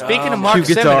 Speaking of Mark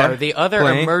Semino, the other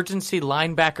emergency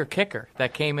linebacker kicker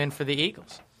that came in for the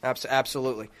Eagles.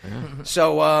 Absolutely.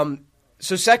 Yeah.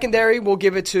 So secondary, we'll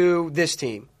give it to this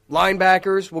team.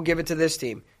 Linebackers, we'll give it to this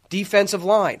team. Defensive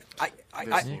line,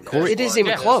 it isn't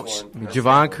even close.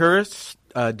 Javon Curtis,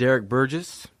 Derek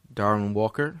Burgess, Darwin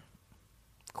Walker,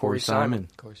 Corey Simon.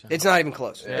 It's not even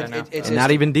close. Yeah, it's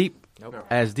not even deep. Nope.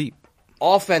 As deep.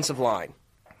 Offensive line.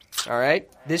 All right.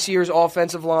 This year's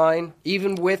offensive line,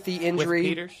 even with the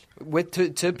injury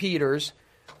to Peters,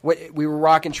 we were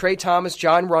rocking Trey Thomas,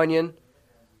 John Runyon,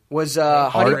 was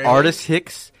Artis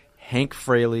Hicks, Hank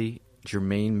Fraley,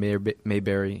 Jermaine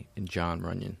Mayberry, and John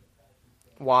Runyon.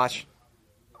 Wash.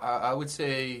 I would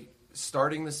say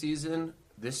starting the season,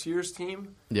 this year's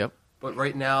team. Yep. But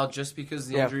right now, just because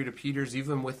of the injury to Peters,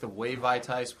 even with the way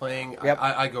Vaitais playing,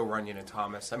 I go Runyon and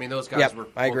Thomas. I mean, those guys were.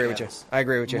 I agree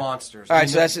with you. Monsters. All right,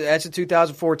 so that's a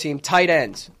 2014 tight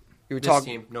ends. You were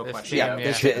talking team, no question.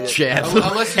 Chad.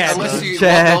 Unless you love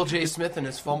L.J. Smith and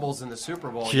his fumbles in the Super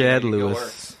Bowl. Chad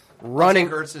Lewis. Running.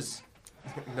 Hurts is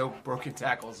no broken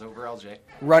tackles over L.J.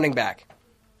 Running back.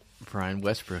 Brian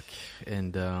Westbrook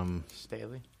and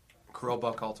Staley. Carl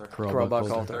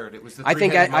Buckhalter. Third. It was the I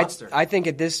think monster. I think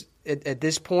at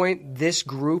this point, this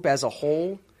group as a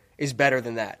whole is better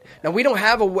than that. Now we don't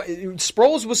have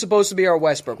Sproles was supposed to be our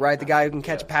Westbrook, right? The guy who can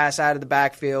catch a pass out of the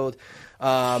backfield.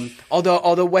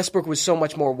 Although Westbrook was so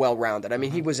much more well-rounded. I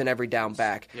mean, he was an every down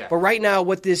back. Yeah. But right now,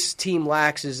 what this team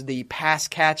lacks is the pass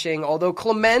catching. Although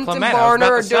Clement and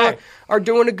Varner are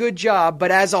doing a good job,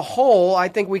 but as a whole, I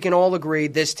think we can all agree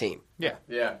this team. Yeah.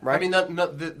 Right? I mean,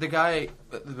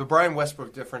 the Brian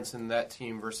Westbrook difference in that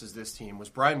team versus this team was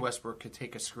Brian Westbrook could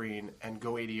take a screen and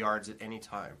go 80 yards at any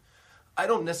time. I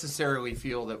don't necessarily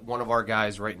feel that one of our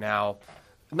guys right now,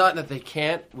 not that they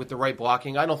can't with the right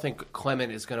blocking, I don't think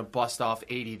Clement is going to bust off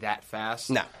 80 that fast.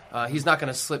 No. He's not going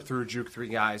to slip through juke three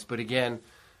guys. But again,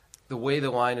 the way the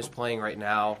line is playing right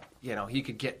now, he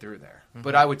could get through there. Mm-hmm.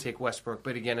 But I would take Westbrook.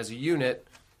 But again, as a unit,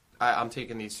 I'm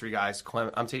taking these three guys.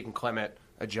 I'm taking Clement,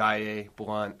 Ajayi,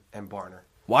 Blunt, and Barner.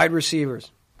 Wide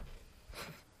receivers.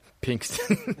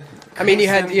 Pinkston. I mean, you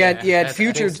had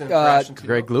future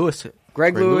Greg Lewis.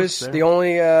 Greg Lewis, the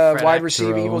only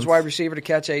Eagles wide receiver to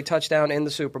catch a touchdown in the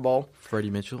Super Bowl. Freddie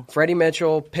Mitchell,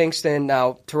 Pinkston.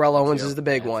 Now Terrell Owens is the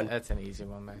big one. That's an easy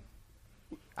one, man.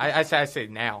 I say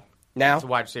now. Now, it's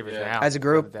wide receivers now. As a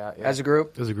group.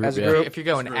 If you're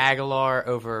going Aguilar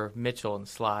over Mitchell in the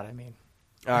slot, I mean.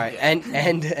 All right,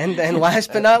 and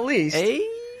last but not least.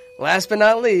 Last but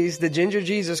not least, the Ginger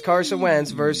Jesus Carson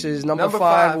Wentz versus number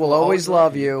 5 will always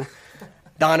love you,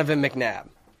 Donovan McNabb.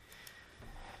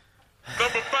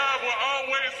 Number 5 will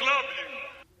always love you.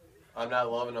 I'm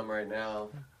not loving him right now.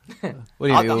 What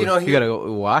do you mean? You got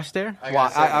to wash there?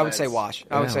 I would say wash.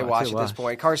 I would say wash at this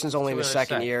point. Carson's only in his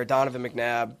second year. Donovan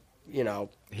McNabb,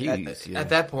 at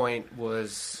that point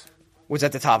was was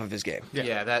at the top of his game.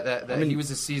 Yeah, that he was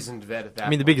a seasoned vet at that I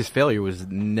mean, the point. biggest failure was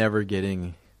never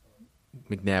getting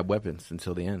McNabb weapons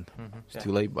until the end. It's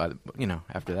too late.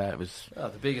 After that, it was. Oh,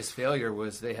 the biggest failure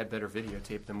was they had better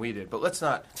videotape than we did. But let's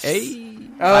not back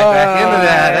into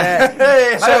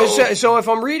that. So if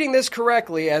I'm reading this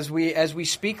correctly, as we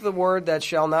speak the word that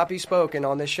shall not be spoken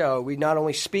on this show, we not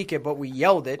only speak it, but we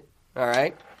yelled it. All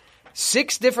right.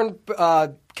 6 different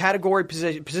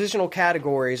positional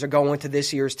categories are going to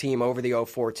this year's team over the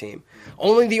 04 team.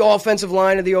 Only the offensive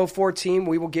line of the 04 team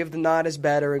we will give the nod as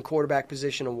better, and quarterback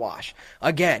position a wash.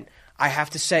 Again, I have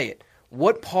to say it.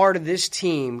 What part of this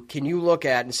team can you look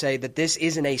at and say that this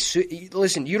isn't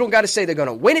listen, you don't got to say they're going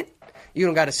to win it. You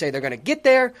don't got to say they're going to get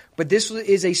there, but this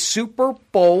is a Super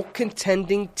Bowl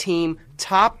contending team,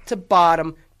 top to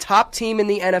bottom, top team in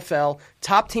the NFL,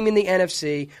 top team in the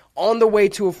NFC, on the way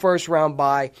to a first-round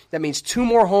bye. That means 2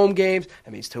 more home games.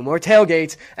 That means 2 more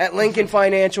tailgates at Lincoln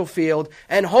Financial Field.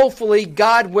 And hopefully,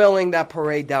 God willing, that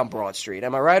parade down Broad Street.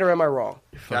 Am I right or am I wrong?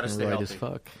 Gotta stay right healthy. as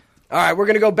fuck. All right, we're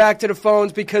going to go back to the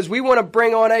phones because we want to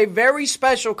bring on a very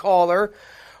special caller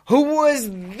who was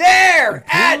there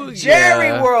at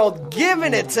Jerry World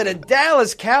giving it to the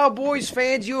Dallas Cowboys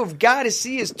fans. You have got to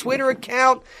see his Twitter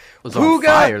account. Was on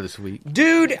fire this week.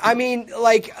 Dude, I mean,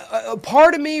 a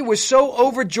part of me was so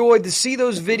overjoyed to see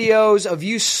those videos of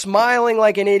you smiling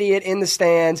like an idiot in the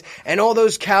stands and all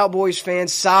those Cowboys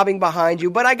fans sobbing behind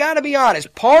you. But I got to be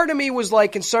honest, part of me was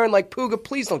concerned, Puga,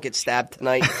 please don't get stabbed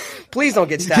tonight. Please don't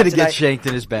get stabbed tonight. He's going to get shanked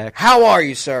in his back. How are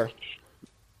you, sir?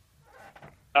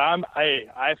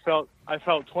 I felt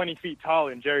 20 feet tall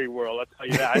in Jerry World, I'll tell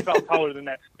you that. I felt taller than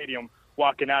that stadium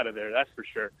walking out of there, that's for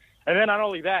sure. And then not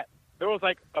only that, there was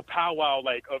a powwow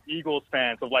of Eagles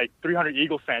fans, of 300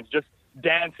 Eagles fans just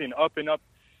dancing up and up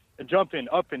and jumping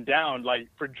up and down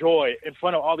for joy in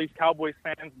front of all these Cowboys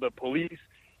fans. The police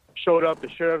showed up, the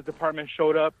sheriff's department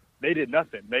showed up. They did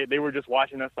nothing. They were just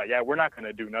watching us we're not going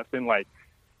to do nothing.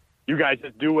 You guys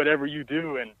just do whatever you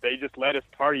do, and they just let us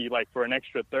party for an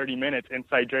extra 30 minutes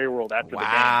inside Jerry World after the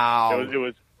game. It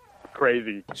was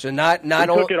crazy. So not we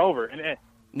only took it over. And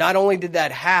not only did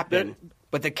that happen,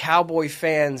 but the Cowboy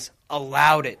fans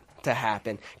allowed it to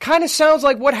happen. Kind of sounds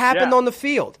like what happened on the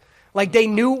field. They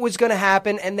knew it was going to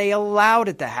happen, and they allowed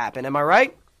it to happen. Am I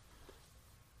right?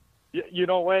 You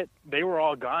know what? They were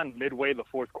all gone midway the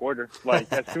fourth quarter.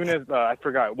 As soon as, I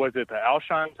forgot, was it the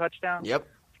Alshon touchdown? Yep.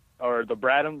 Or the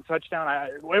Bradham touchdown?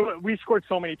 We scored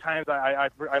so many times, I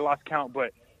lost count.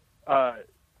 But after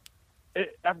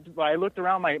I looked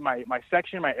around my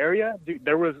section, my area, dude,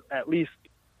 there was at least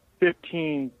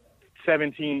 15,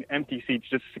 17 empty seats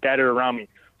just scattered around me.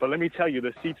 But let me tell you,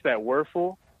 the seats that were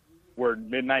full were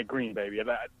midnight green, baby.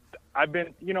 I've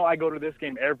been, I go to this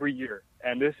game every year,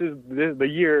 and this is the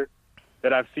year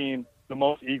that I've seen the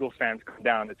most Eagles fans come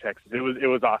down to Texas. It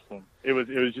was awesome. It was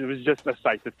just a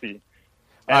sight to see.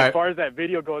 And as far as that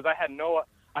video goes, I had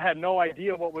no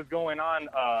idea what was going on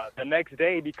the next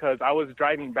day because I was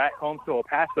driving back home to El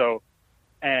Paso,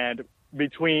 and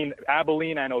between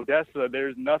Abilene and Odessa,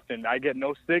 there's nothing. I get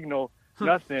no signal,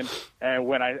 nothing.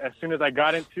 And as soon as I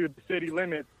got into the city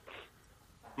limits,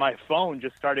 my phone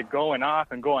just started going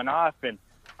off, and I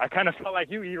kind of felt like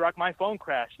you, E-Rock. My phone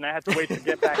crashed, and I had to wait to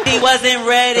get back. He wasn't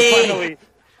ready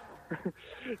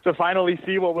to finally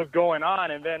see what was going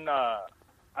on, and then I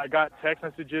got text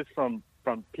messages from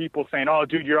people saying, "Oh,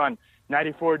 dude, you're on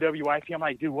 94 WIP." I'm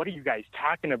like, "Dude, what are you guys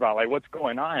talking about? What's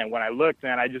going on?" And when I looked,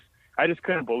 man, I just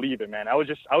couldn't believe it, man. I was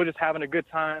just having a good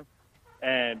time,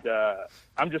 and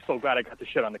I'm just so glad I got to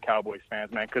shit on the Cowboys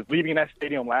fans, man. Because leaving that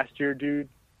stadium last year, dude,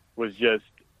 was just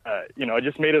it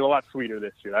just made it a lot sweeter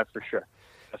this year. That's for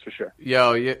sure.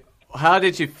 Yo, how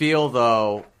did you feel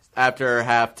though after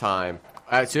halftime?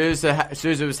 As soon as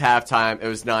it was halftime, it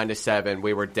was 9-7.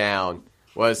 We were down.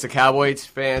 Was the Cowboys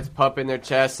fans pumping their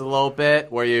chests a little bit?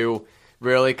 Were you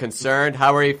really concerned?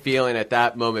 How were you feeling at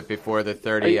that moment before the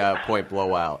 30-point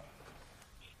blowout?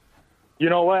 You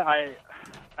know what? I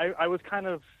was kind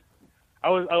of I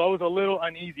was a little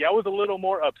uneasy. I was a little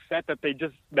more upset that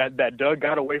that Doug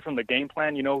got away from the game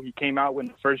plan. He came out in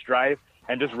the first drive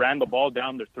and just ran the ball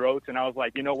down their throats. And I was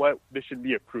like, you know what? This should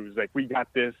be a cruise. We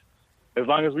got this. As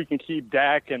long as we can keep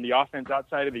Dak and the offense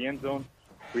outside of the end zone,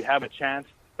 we have a chance.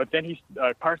 But then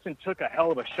Carson took a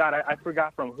hell of a shot. I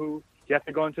forgot from who. He had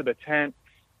to go into the tent,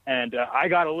 and I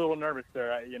got a little nervous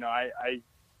there.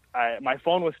 My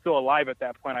phone was still alive at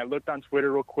that point. I looked on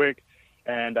Twitter real quick,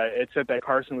 and it said that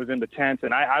Carson was in the tent,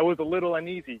 and I was a little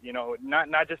uneasy.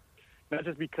 Not just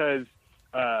because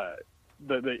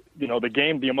the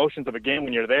game, the emotions of a game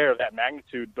when you're there of that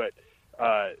magnitude, but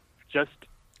how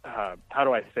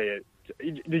do I say it?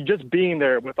 just being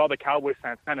there with all the Cowboys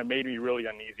fans kind of made me really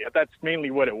uneasy. That's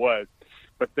mainly what it was.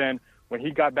 But then when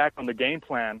he got back on the game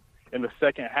plan in the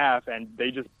second half, and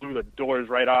they just blew the doors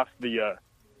right off the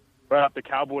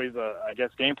Cowboys, I guess,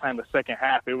 game plan the second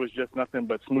half, it was just nothing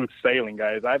but smooth sailing,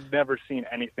 guys. I've never seen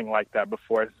anything like that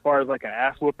before. As far as like an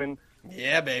ass whooping,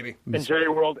 yeah, baby. In Jerry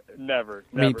World, never.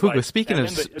 I mean, Puga, speaking of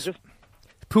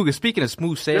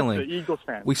smooth sailing, the Eagles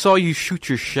fan. We saw you shoot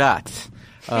your shots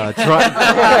on Twitter.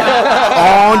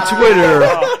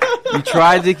 You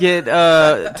tried to get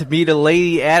to meet a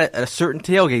lady at a certain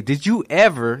tailgate. Did you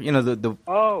ever?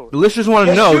 The listeners want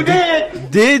to know.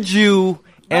 Did you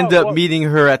end up meeting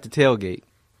her at the tailgate?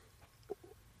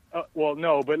 Well,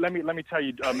 no, but let me tell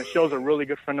you, Michelle's a really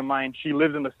good friend of mine. She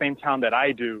lives in the same town that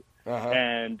I do.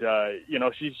 And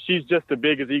she's just as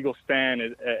big as Eagles fan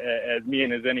as me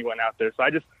and as anyone out there. So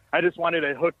I just wanted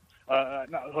to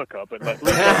not hook up, but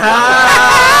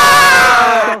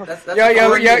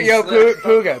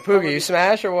Puga, you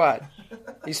smash or what?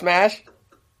 You smash?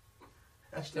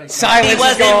 Silence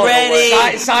is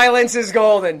golden. Silence is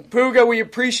golden. Puga, we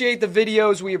appreciate the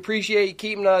videos. We appreciate you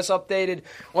keeping us updated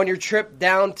on your trip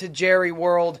down to Jerry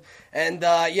World. And,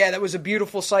 that was a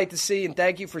beautiful sight to see, and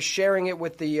thank you for sharing it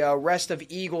with the rest of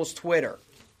Eagles Twitter.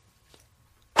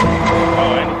 Oh,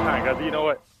 anytime, guys. You know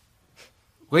what?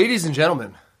 Ladies and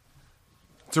gentlemen,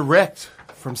 direct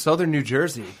from southern New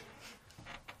Jersey,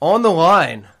 on the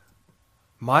line,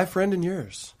 my friend and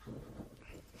yours,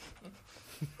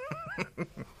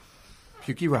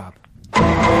 Pukey Rob.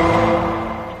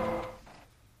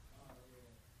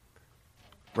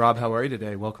 Rob, how are you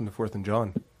today? Welcome to 4th and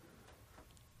John.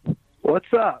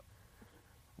 What's up?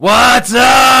 What's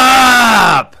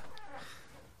up?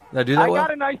 Did I do that I well?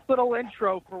 got a nice little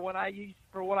intro for when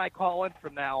I call in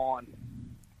from now on.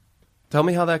 Tell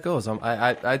me how that goes.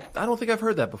 I don't think I've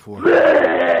heard that before.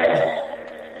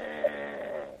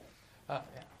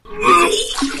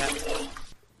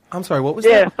 I'm sorry, what was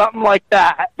that? Yeah, something like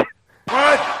that.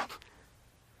 What?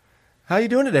 How you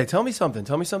doing today? Tell me something.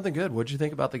 Tell me something good. What did you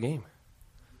think about the game?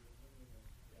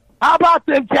 How about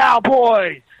them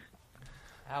Cowboys?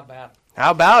 How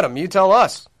about them? You tell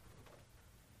us.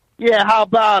 Yeah, how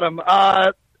about them?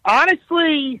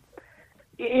 Honestly,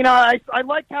 I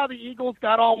like how the Eagles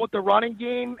got on with the running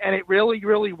game, and it really,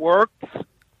 really worked.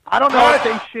 I don't know if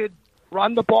they should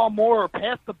run the ball more or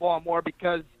pass the ball more,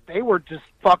 because they were just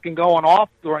fucking going off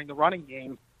during the running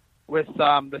game with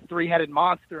the three-headed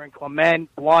monster and Clement,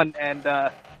 Blunt, and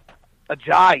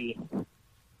Ajayi.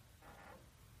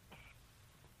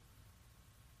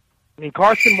 I mean,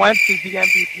 Carson Wentz is the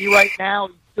MVP right now.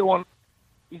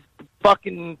 He's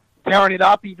fucking tearing it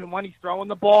up even when he's throwing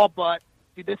the ball, but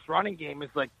dude, this running game is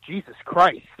like, Jesus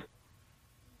Christ.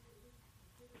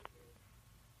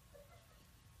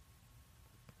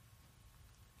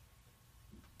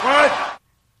 What?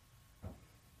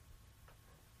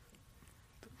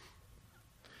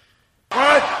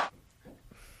 What?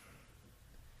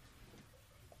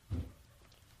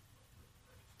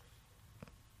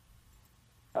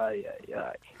 Ay, ay,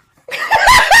 ay.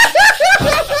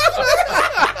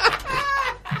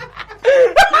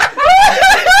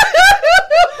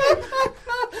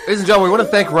 Ladies and gentlemen, we want to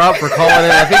thank Rob for calling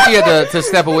in. I think he had to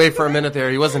step away for a minute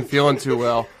there. He wasn't feeling too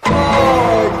well.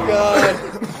 Oh, God.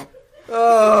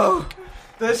 Oh,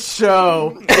 this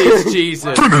show is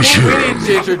Jesus. We need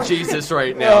Ginger Jesus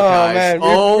right now, guys. Man.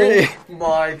 Oh,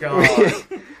 my God.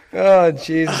 Oh,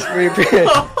 Jesus.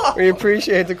 We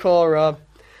appreciate the call, Rob.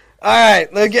 All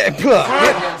right, let's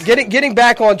getting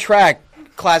back on track,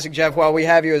 Classic Jeff, while we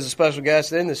have you as a special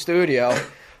guest in the studio.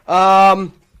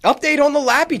 Update on the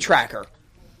Lappy Tracker.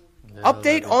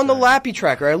 The Lappy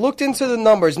Tracker. I looked into the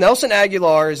numbers. Nelson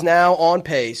Aguilar is now on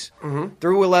pace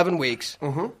through 11 weeks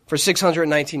for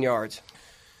 619 yards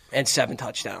and 7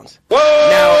 touchdowns. Whoa,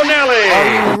 now, Nelly!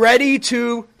 Are you ready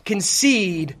to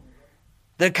concede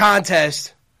the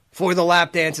contest for the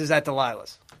lap dances at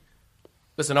Delilah's?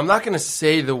 Listen, I'm not going to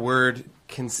say the word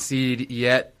concede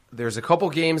yet. There's a couple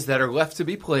games that are left to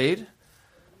be played.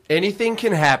 Anything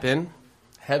can happen.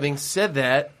 Having said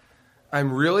that,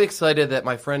 I'm really excited that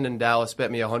my friend in Dallas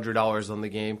bet me $100 on the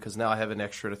game, because now I have an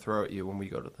extra to throw at you when we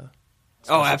go to the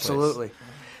Oh, absolutely.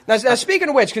 Now, speaking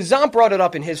of which, because Zom brought it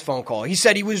up in his phone call, he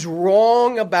said he was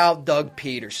wrong about Doug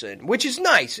Peterson, which is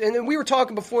nice. And we were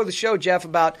talking before the show, Jeff,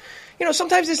 about,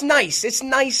 sometimes it's nice. It's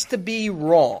nice to be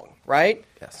wrong, right?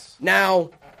 Yes.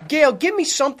 Now, Gail, give me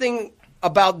something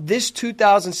about this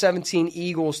 2017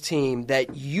 Eagles team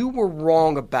that you were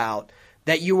wrong about,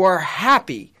 that you are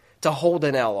happy to hold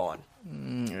an L on.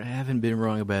 I haven't been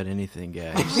wrong about anything,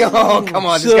 guys. Oh, come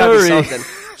on. There's got to be something.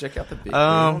 Check out the big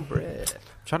bread.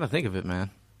 Trying to think of it,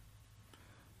 man.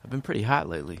 I've been pretty hot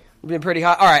lately. Been pretty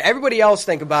hot. All right, everybody else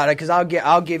think about it because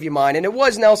I'll give you mine. And it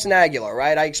was Nelson Aguilar,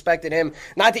 right? I expected him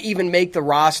not to even make the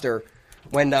roster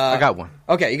when. I got one.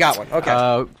 Okay, you got one. Okay.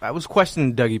 I was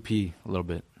questioning Dougie P a little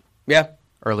bit. Yeah.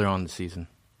 Earlier on in the season,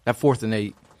 that 4th and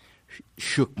 8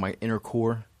 shook my inner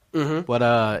core. Mm-hmm.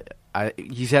 But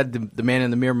he's had the man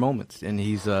in the mirror moments, and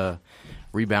he's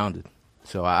rebounded.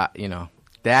 So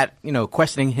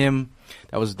questioning him,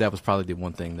 that was probably the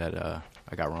one thing that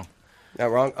I got wrong. Not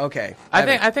wrong? Okay.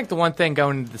 I think the one thing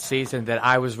going into the season that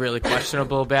I was really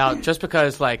questionable about, just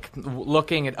because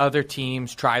looking at other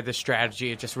teams try this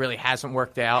strategy, it just really hasn't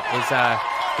worked out, is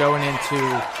going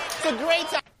into. It's a great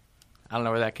time. I don't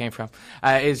know where that came from.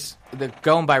 Is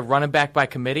going by running back by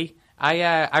committee.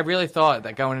 I really thought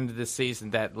that going into this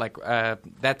season that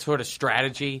that sort of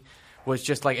strategy was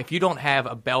just if you don't have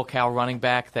a bell cow running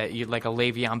back that you like a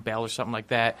Le'Veon Bell or something like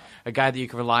that, a guy that you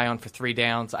can rely on for 3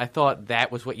 downs, I thought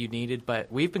that was what you needed.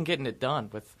 But we've been getting it done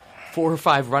with 4 or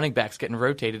 5 running backs getting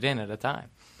rotated in at a time.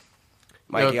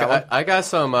 Mikey, I got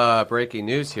some breaking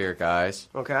news here, guys.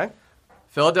 Okay.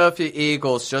 Philadelphia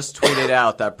Eagles just tweeted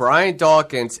out that Brian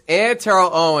Dawkins and Terrell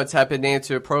Owens have been named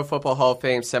to a Pro Football Hall of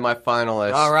Fame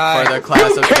semifinalists for the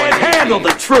class of 2018. Can't handle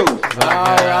the truth.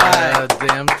 All right.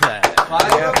 Damn class.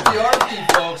 Fire up the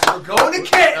RP, folks. We're going to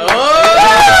Canton.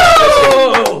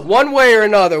 Oh! One way or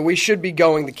another, we should be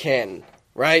going to Canton,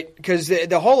 right? Because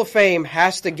the Hall of Fame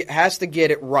has to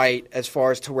get it right as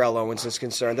far as Terrell Owens is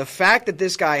concerned. The fact that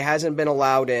this guy hasn't been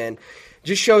allowed in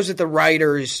just shows that the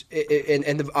writers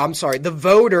the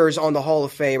voters on the Hall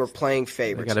of Fame are playing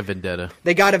favorites.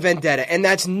 They got a vendetta. And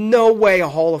that's no way a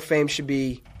Hall of Fame should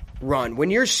be run. When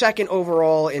you're second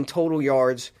overall in total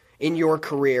yards in your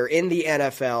career in the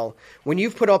NFL, when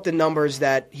you've put up the numbers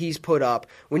that he's put up,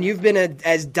 when you've been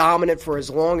as dominant for as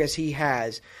long as he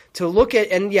has, to look at,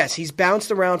 and yes, he's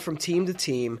bounced around from team to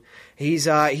team. He's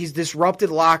disrupted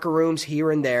locker rooms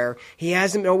here and there. He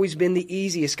hasn't always been the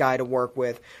easiest guy to work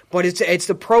with, but it's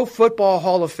the Pro Football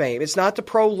Hall of Fame. It's not the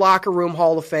Pro Locker Room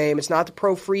Hall of Fame. It's not the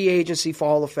Pro Free Agency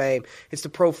Hall of Fame. It's the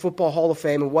Pro Football Hall of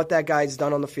Fame, and what that guy's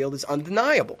done on the field is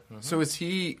undeniable. Mm-hmm. So is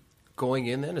he going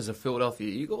in then as a Philadelphia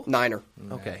Eagle? Niner.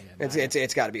 Okay.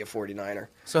 It's got to be a 49er.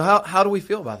 So how do we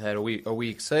feel about that? Are we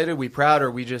excited? Are we proud? Or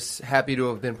are we just happy to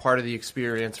have been part of the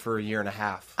experience for a year and a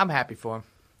half? I'm happy for him.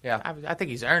 Yeah. I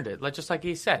think he's earned it, just like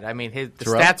he said. I mean, the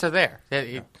Terrell? stats are there.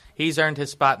 He's earned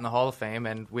his spot in the Hall of Fame,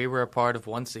 and we were a part of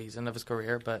one season of his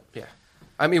career. But yeah,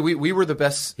 I mean, we were the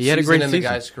best he had a season great in season. the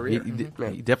guy's career.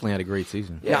 He definitely had a great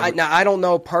season. Yeah. I don't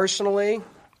know personally,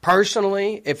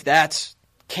 if that's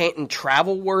Canton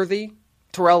travel worthy.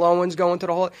 Terrell Owens going to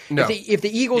the Hall. No. If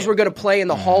the Eagles were going to play in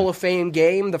the Hall of Fame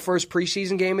game, the first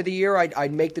preseason game of the year,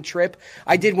 I'd make the trip.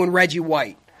 I did when Reggie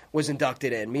White was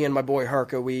inducted in. Me and my boy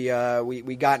Herka,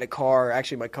 we got in a car,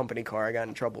 actually my company car. I got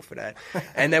in trouble for that.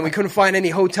 And then we couldn't find any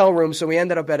hotel rooms, so we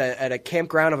ended up at a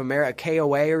campground of America,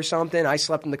 KOA or something. I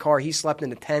slept in the car. He slept in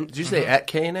the tent. Did you say at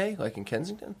K&A, like in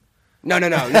Kensington? No.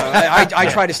 I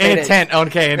try to stay intent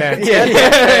on K&N.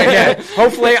 Yeah.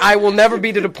 Hopefully, I will never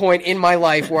be to the point in my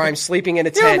life where I'm sleeping in a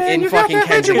tent in fucking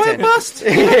Kensington.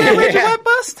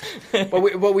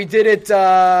 But we did it.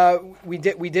 We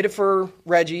did it for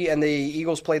Reggie, and the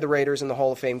Eagles played the Raiders in the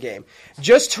Hall of Fame game.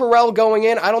 Just Terrell going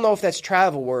in. I don't know if that's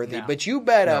travel worthy, but you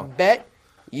better bet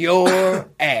your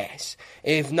ass.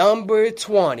 If number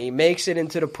 20 makes it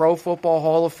into the Pro Football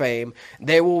Hall of Fame,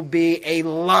 there will be a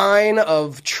line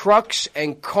of trucks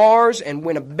and cars and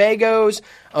Winnebagos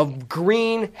of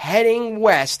green heading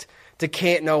west to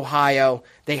Canton, Ohio.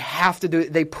 They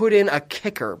put in a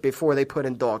kicker before they put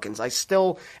in Dawkins. I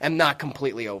still am not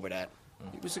completely over that.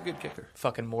 He was a good kicker.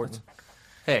 Fucking Morton.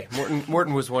 Hey,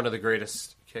 Morton was one of the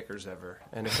greatest kickers ever.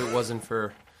 And if it wasn't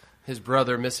for his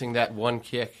brother missing that one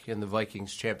kick in the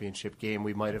Vikings championship game,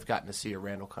 we might have gotten to see a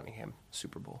Randall Cunningham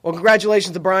Super Bowl. Well,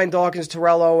 congratulations to Brian Dawkins,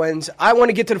 Terrell Owens. I want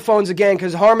to get to the phones again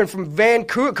because Harmon from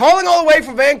Vancouver, calling all the way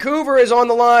from Vancouver, is on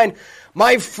the line.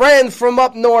 My friend from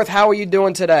up north, how are you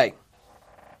doing today?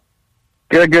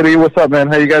 Good. What's up, man?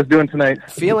 How you guys doing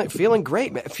tonight? Feeling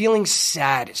great, man. Feeling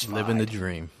satisfied. Living the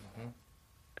dream.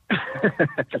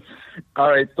 All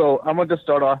right, so I'm going to just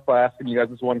start off by asking you guys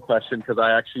this one question because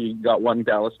I actually got one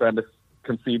Dallas fan to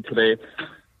concede today.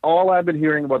 All I've been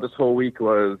hearing about this whole week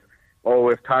was,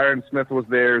 if Tyron Smith was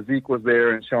there, Zeke was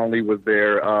there, and Sean Lee was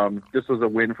there, this was a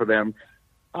win for them.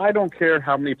 I don't care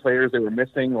how many players they were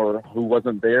missing or who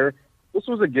wasn't there. This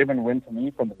was a given win for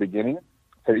me from the beginning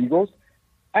for Eagles.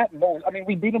 At most,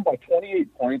 we beat them by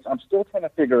 28 points. I'm still trying to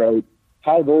figure out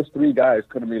how those three guys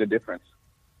could have made a difference.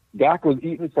 Dak was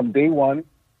eaten from day one.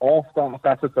 All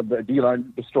facets of the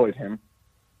D-line destroyed him.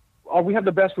 We have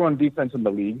the best run defense in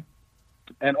the league.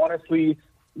 And honestly,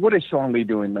 what is Sean Lee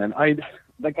doing, man?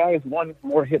 That guy is one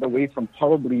more hit away from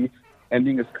probably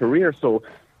ending his career. So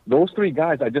those three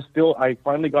guys, I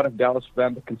finally got a Dallas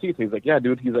fan to concede. He's like, yeah,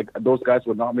 dude. He's like, those guys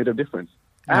would not made a difference.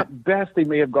 At best, they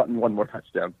may have gotten one more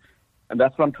touchdown. And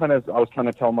that's what I was trying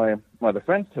to tell my other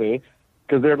friends today,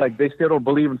 because they're like, they still don't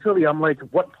believe in Philly. I'm like,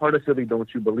 what part of Philly don't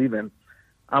you believe in?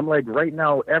 I'm like, right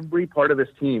now, every part of this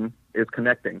team is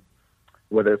connecting,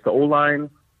 whether it's the O-line,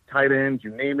 tight ends,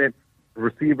 you name it,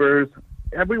 receivers.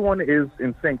 Everyone is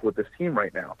in sync with this team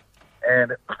right now.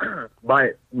 And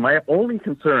my only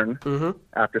concern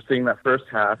after seeing that first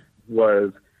half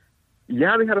was,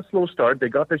 yeah, they had a slow start. They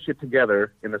got their shit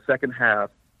together in the second half,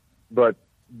 but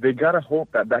they got to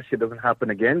hope that shit doesn't happen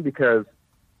again, because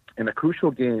in a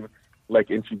crucial game, like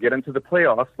if you get into the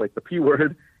playoffs, like the P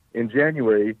word, in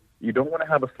January, you don't want to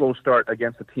have a slow start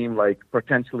against a team like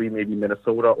potentially maybe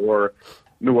Minnesota or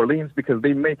New Orleans, because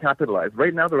they may capitalize.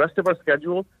 Right now, the rest of our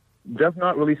schedule does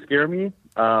not really scare me.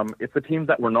 It's the teams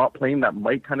that we're not playing that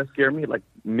might kind of scare me, like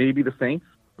maybe the Saints,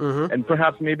 and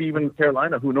perhaps maybe even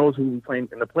Carolina. Who knows who we're playing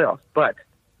in the playoffs. But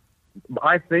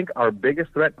I think our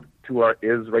biggest threat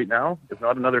is right now is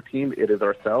not another team, it is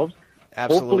ourselves.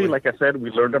 Absolutely. Hopefully, like I said, we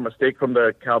learned our mistake from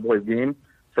the Cowboys game.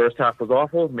 First half was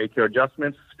awful. Make your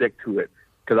adjustments, stick to it.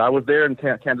 Because I was there in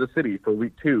Kansas City for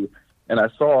week 2, and I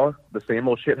saw the same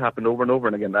old shit happen over and over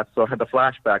and again. So I had the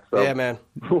flashbacks. So yeah, man.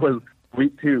 It was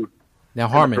week 2. Now,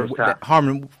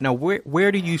 Harmon, now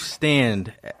where do you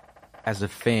stand as a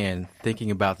fan thinking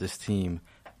about this team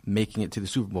making it to the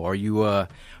Super Bowl? Are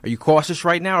you cautious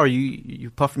right now, or are you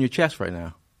puffing your chest right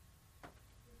now?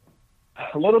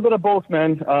 A little bit of both,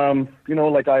 man.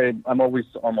 Like I'm always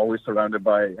surrounded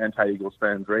by anti-Eagles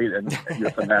fans, right? And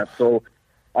this and that. So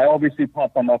I obviously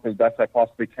pop them up as best I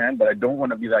possibly can, but I don't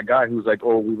want to be that guy who's like,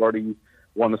 oh, we've already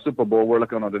won the Super Bowl, we're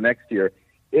looking on the next year.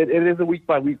 It is a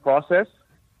week-by-week process.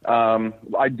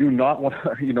 I do not want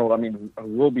to,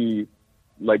 we'll be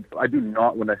like, I do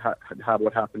not want to have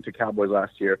what happened to Cowboys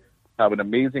last year, have an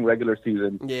amazing regular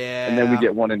season, and then we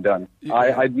get one and done.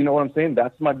 Yeah. You know what I'm saying?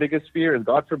 That's my biggest fear is,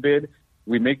 God forbid,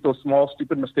 we make those small,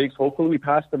 stupid mistakes. Hopefully we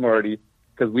pass them already,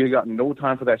 because we got no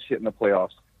time for that shit in the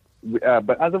playoffs.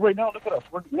 But as of right now, look at us.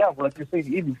 We're like you're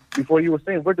saying, even before you were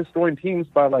saying, we're destroying teams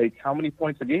by like how many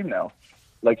points a game now?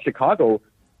 Like Chicago,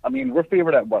 I mean, we're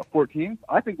favored at what, 14?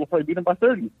 I think we'll probably beat them by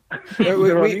 30.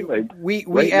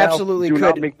 We absolutely do could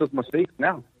not make those mistakes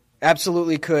now.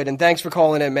 Absolutely could, and thanks for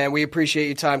calling in, man. We appreciate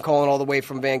your time calling all the way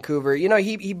from Vancouver. You know,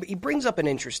 he brings up an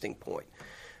interesting point,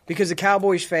 because the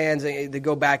Cowboys fans, they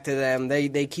go back to them,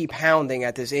 they keep hounding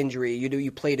at this injury.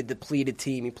 You played a depleted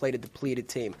team.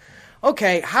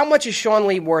 Okay, how much is Sean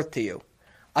Lee worth to you?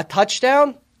 A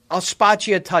touchdown? I'll spot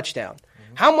you a touchdown.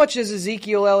 How much is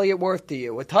Ezekiel Elliott worth to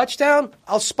you? A touchdown?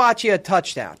 I'll spot you a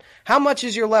touchdown. How much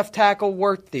is your left tackle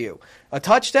worth to you? A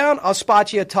touchdown? I'll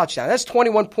spot you a touchdown. That's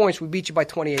 21 points. We beat you by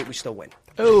 28. We still win.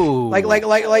 Oh,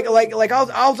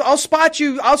 I'll spot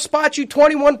you. I'll spot you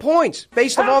 21 points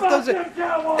based off those.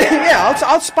 Yeah,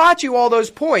 I'll spot you all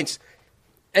those points,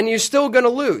 and you're still gonna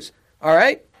lose. All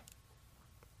right.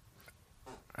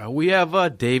 We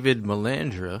have David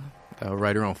Melandra,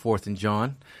 writer on 4th and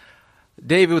John.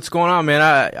 David, what's going on, man?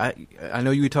 I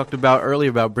know you talked about earlier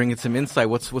about bringing some insight.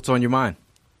 What's on your mind?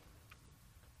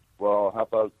 Well, how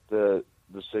about the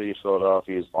city of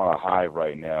Philadelphia is on a high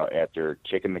right now after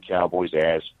kicking the Cowboys'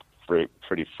 ass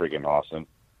pretty friggin' awesome.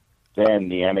 Then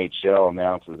the NHL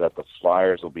announces that the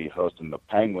Flyers will be hosting the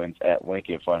Penguins at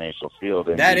Lincoln Financial Field.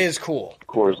 That is cool.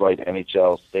 Coors Light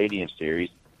NHL Stadium Series.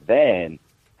 Then,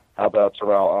 how about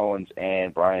Terrell Owens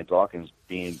and Brian Dawkins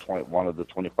being one of the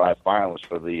 25 finalists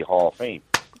for the Hall of Fame?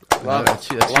 Love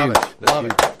it. Love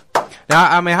it. Now,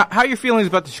 I mean, how are your feelings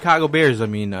about the Chicago Bears? I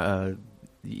mean,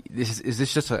 is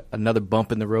this just another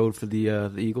bump in the road for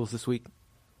the Eagles this week?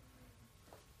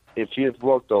 If you've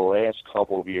looked the last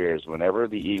couple of years, whenever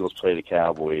the Eagles play the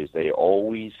Cowboys, they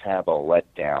always have a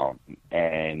letdown.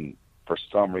 And for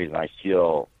some reason, I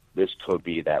feel this could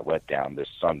be that letdown this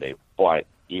Sunday. But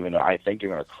even though I think they're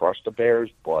going to crush the Bears,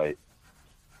 but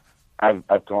I've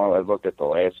looked at the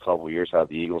last couple of years how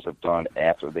the Eagles have done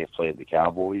after they've played the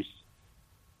Cowboys.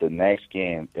 The next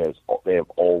game they have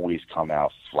always come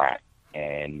out flat,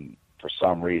 and for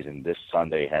some reason this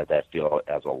Sunday has that feel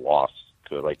as a loss.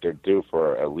 Like they're due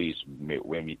for at least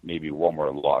maybe one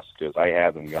more loss, because I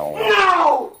have them going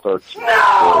 13.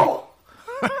 No!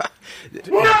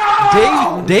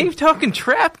 Dave talking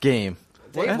trap game.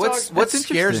 What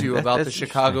scares you about the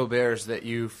Chicago Bears that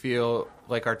you feel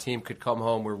like our team could come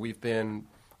home where we've been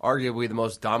arguably the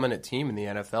most dominant team in the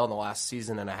NFL in the last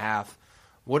season and a half?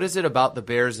 What is it about the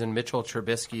Bears and Mitchell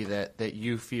Trubisky that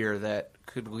you fear that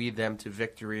could lead them to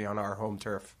victory on our home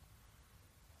turf?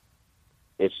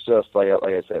 it's just like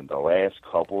I said, the last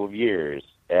couple of years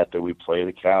after we play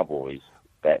the Cowboys,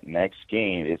 that next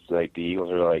game, it's like the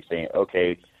Eagles are like saying,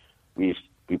 okay, we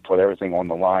put everything on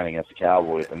the line against the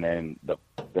Cowboys, and then the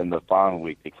following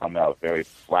week they come out very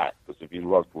flat. Because if you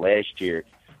look last year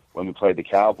when we played the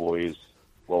Cowboys,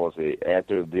 what was it,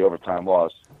 after the overtime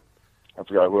loss, I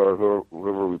forgot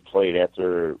whoever we played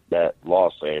after that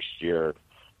loss last year,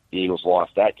 the Eagles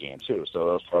lost that game too. So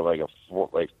that was probably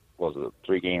like a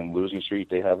 3-game losing streak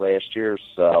they had last year.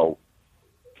 So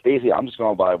basically, I'm just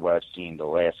going by what I've seen the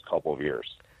last couple of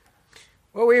years.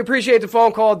 Well, we appreciate the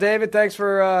phone call, David. Thanks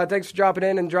for dropping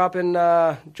in and dropping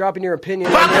your opinion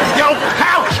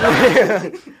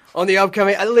on the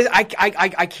upcoming.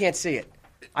 I can't see it.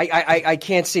 I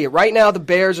can't see it. Right now, the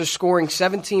Bears are scoring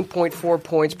 17.4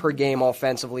 points per game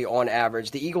offensively on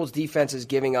average. The Eagles' defense is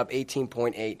giving up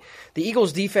 18.8. The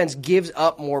Eagles' defense gives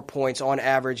up more points on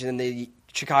average than the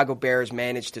Chicago Bears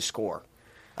manage to score.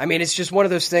 I mean, it's just one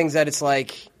of those things that it's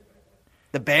like,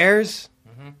 the Bears?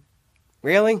 Mm-hmm.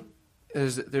 Really?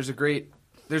 There's a great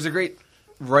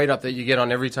write-up that you get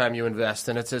on every time you invest,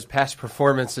 and it says past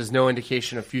performance is no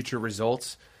indication of future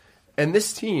results. And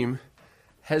this team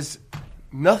has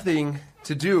nothing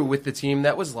to do with the team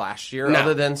that was last year,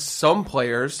 other than some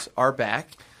players are back,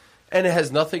 and it has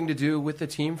nothing to do with the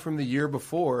team from the year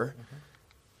before. Mm-hmm.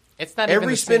 It's not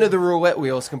every spin of the roulette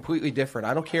wheel is completely different.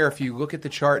 I don't care if you look at the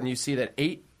chart and you see that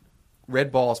 8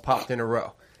 red balls popped in a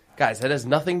row. Guys, that has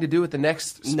nothing to do with the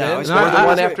next spin or the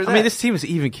one after that. I mean, this team is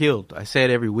even-keeled. I say it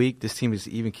every week. This team is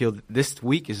even-keeled. This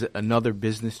week is another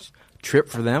business trip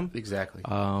for them. Exactly.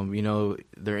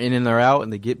 They're in and they're out,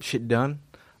 and they get shit done.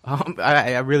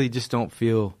 I really just don't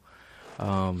feel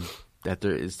that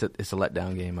it's a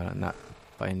letdown game. Not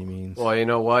by any means. Well, you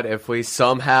know what? If we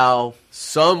somehow,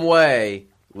 some way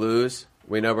lose,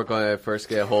 we know we're going to first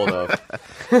get a hold of.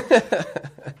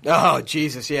 Oh,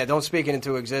 Jesus, yeah, don't speak it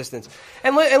into existence.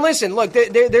 And listen, look,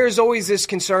 there's always this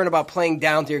concern about playing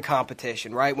down to your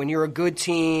competition, right? When you're a good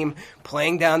team,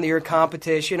 playing down to your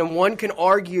competition, and one can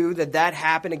argue that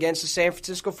happened against the San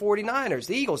Francisco 49ers.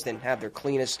 The Eagles didn't have their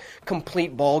cleanest,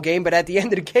 complete ball game, but at the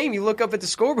end of the game, you look up at the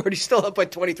scoreboard, he's still up by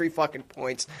 23 fucking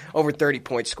points, over 30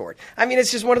 points scored. I mean,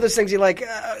 it's just one of those things you're like,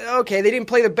 okay, they didn't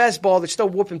play the best ball, they're still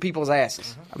whooping people's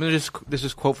asses. I mean, this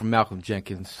is a quote from Malcolm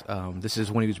Jenkins. This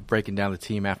is when he was breaking down the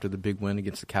team after the big win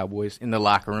against the Cowboys in the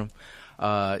locker room.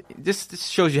 This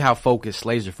shows you how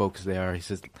laser focused they are. He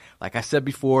says, like I said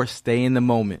before, stay in the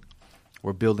moment.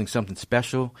 We're building something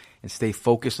special and stay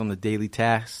focused on the daily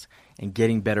tasks and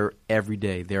getting better every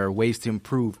day. There are ways to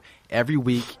improve every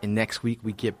week, and next week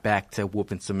we get back to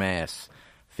whooping some ass.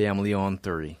 Family on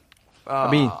 3. I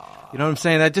mean, you know what I'm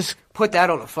saying? That just put that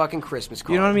on a fucking Christmas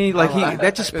card. You know what I mean? Like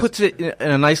that just puts it in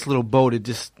a nice little bow. They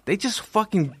took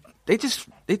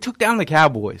down the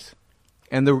Cowboys,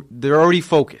 and they're already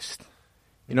focused.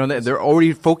 You know, they're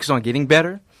already focused on getting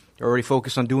better. They're already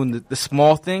focused on doing the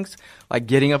small things, like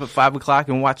getting up at 5 o'clock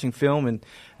and watching film and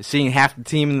seeing half the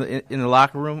team in the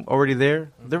locker room already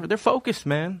there. They're focused,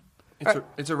 man.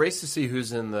 It's a race to see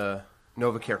who's in the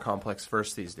NovaCare complex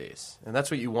first these days, and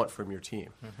that's what you want from your team.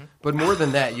 Mm-hmm. But more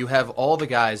than that, you have all the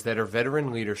guys that are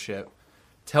veteran leadership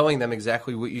telling them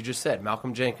exactly what you just said.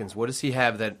 Malcolm Jenkins, what does he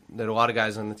have that a lot of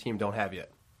guys on the team don't have yet?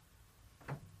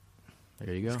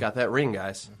 There you go. He's got that ring,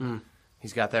 guys. Mm.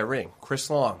 He's got that ring. Chris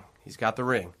Long, he's got the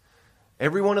ring.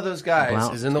 Every one of those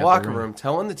guys is in the locker room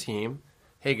telling the team,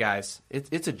 hey, guys,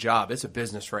 it's a job. It's a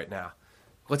business right now.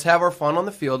 Let's have our fun on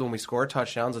the field when we score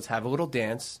touchdowns. Let's have a little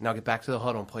dance. Now get back to the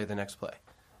huddle and play the next play.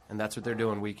 And that's what they're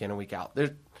doing week in and week out.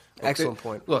 Excellent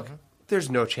point. Look,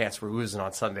 there's no chance we're losing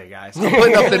on Sunday, guys.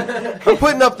 I'm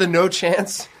putting up the no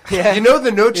chance. Yeah. You know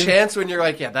the no chance when you're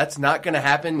like, yeah, that's not going to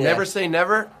happen. Yeah. Never say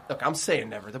never. Look, I'm saying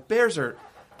never. The Bears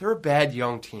they're a bad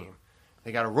young team.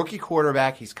 They got a rookie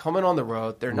quarterback. He's coming on the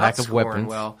road. They're not scoring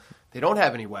well. They don't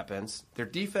have any weapons. Their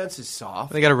defense is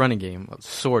soft. They got a running game,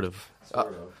 sort of.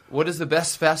 What is the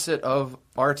best facet of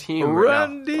our team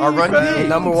run defense. Our run defense.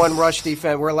 Number one rush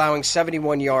defense. We're allowing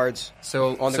 71 yards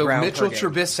on the ground. Mitchell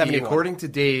Trubisky, according to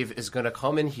Dave, is going to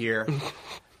come in here.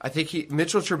 I think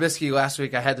Mitchell Trubisky last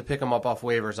week, I had to pick him up off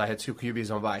waivers. I had 2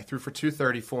 QBs on bye. Threw for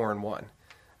 234 and 1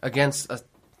 against a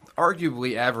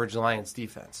arguably average Lions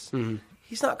defense. Mm-hmm.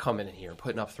 He's not coming in here and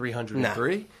putting up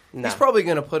 303. No. He's probably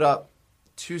going to put up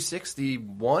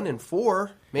 261 and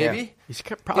 4, maybe. Yeah. He's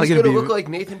probably going to look like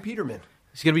Nathan Peterman.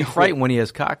 He's going to be frightened when he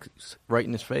has Cox right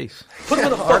in his face.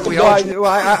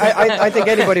 I think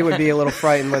anybody would be a little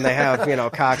frightened when they have,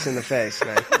 Cox in the face,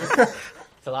 man.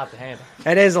 It's a lot to handle.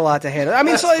 It is a lot to handle. I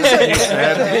mean, that's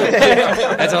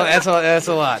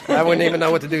a lot. I wouldn't even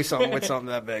know what to do with something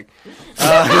that big.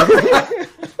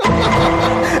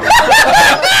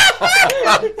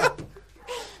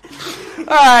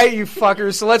 All right, you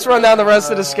fuckers. So let's run down the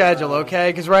rest of the schedule, okay?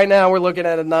 Because right now we're looking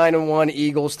at a 9-1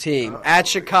 Eagles team at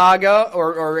Chicago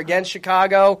or against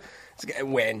Chicago.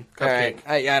 Win. All right.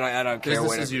 I don't care.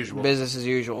 Business as usual. Business as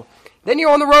usual. Then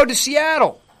you're on the road to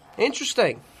Seattle.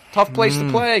 Interesting. Tough place to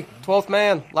play. 12th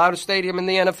man, loudest stadium in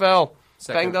the NFL.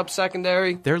 Banged up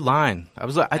secondary. Their line. I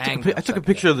took a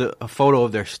picture of a photo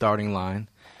of their starting line,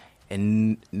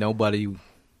 and nobody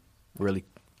really.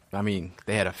 I mean,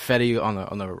 they had a Fetty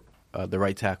on the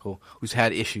right tackle who's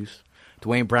had issues.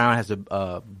 Dwayne Brown has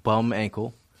a bum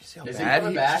ankle. Did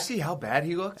you see how bad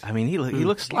he looked? I mean, he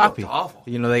looks sloppy. He looked awful.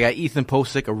 You know, they got Ethan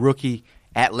Posick, a rookie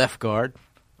at left guard.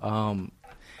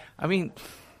 I mean,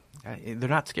 they're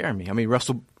not scaring me. I mean,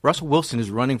 Russell Wilson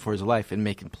is running for his life and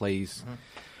making plays.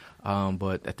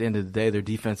 But at the end of the day, their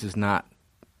defense is not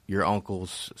your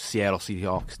uncle's Seattle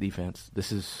Seahawks defense.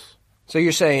 This is. So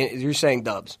you're saying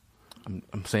Dubs?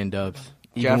 I'm saying Dubs.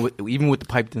 Jeff? Even with the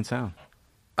piped in sound.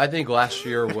 I think last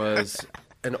year was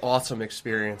an awesome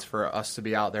experience for us to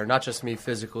be out there. Not just me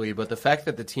physically, but the fact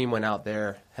that the team went out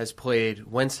there, has played.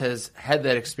 Wentz has had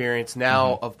that experience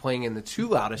now of playing in the two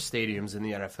loudest stadiums in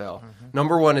the NFL.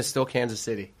 Number one is still Kansas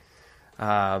City.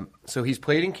 So he's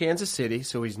played in Kansas City,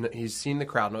 so he's seen the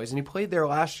crowd noise, and he played there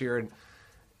last year. And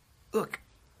look,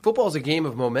 football is a game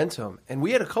of momentum, and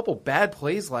we had a couple bad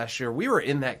plays last year. We were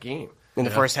in that game. In the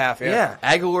first half, yeah.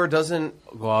 Aguilar doesn't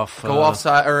go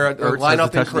offside or line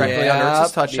up incorrectly on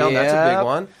Ertz's touchdown. That's a big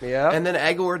one. Yeah. And then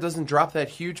Aguilar doesn't drop that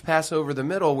huge pass over the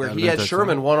middle where he had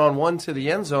Sherman one-on-one to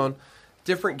the end zone.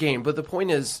 Different game. But the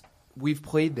point is, we've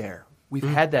played there. We've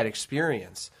had that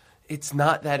experience. It's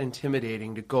not that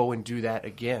intimidating to go and do that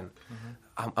again.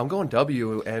 I'm going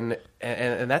W, and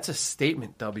that's a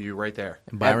statement W right there.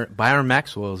 And Byron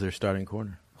Maxwell is their starting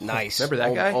corner. Nice. Remember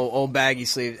that guy? Old baggy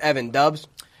sleeves. Evan, Dubs?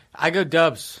 I go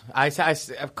Dubs.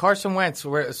 Carson Wentz,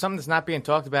 something that's not being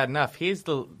talked about enough. He's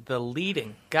the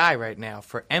leading guy right now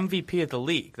for MVP of the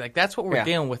league. Like, that's what we're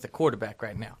dealing with at quarterback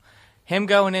right now. Him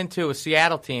going into a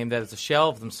Seattle team that is a shell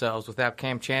of themselves without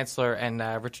Cam Chancellor and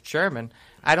Richard Sherman,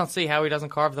 I don't see how he doesn't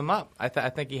carve them up. I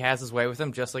think he has his way with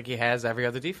them just like he has every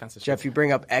other defense. Jeff, you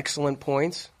bring up excellent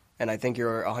points, and I think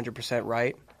you're 100%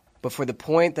 right. But for the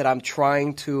point that I'm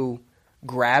trying to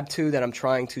grab to, that I'm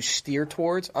trying to steer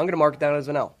towards, I'm going to mark it down as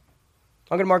an L.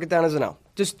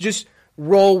 Just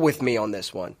roll with me on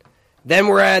this one. Then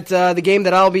we're at the game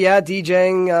that I'll be at,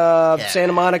 DJing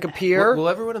Santa Monica Pier. Will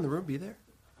everyone in the room be there?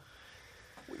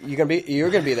 You're gonna be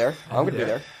there. I'm gonna be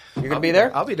there. You're gonna be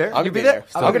there. I'll be there. I'm gonna be there.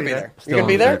 I'm gonna be there. You're gonna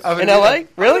be there in in LA.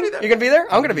 Really? You're gonna be there.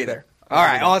 I'm gonna be there. All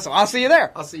right, awesome. I'll see you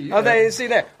there. I'll see you. See you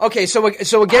there. Okay, so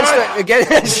against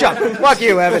fuck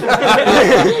you,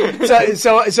 Evan.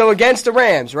 so against the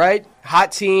Rams, right?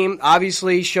 Hot team,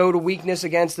 obviously showed a weakness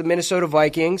against the Minnesota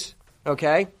Vikings.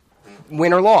 Okay,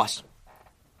 win or loss.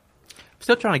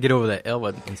 Still trying to get over that L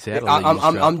in Seattle.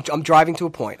 I'm driving to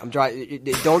a point.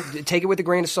 Don't take it with a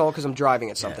grain of salt because I'm driving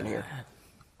at something here.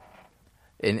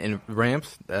 In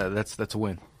Rams, that's a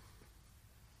win.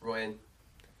 Win.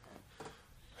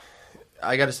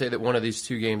 I got to say that one of these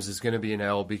two games is going to be an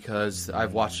L because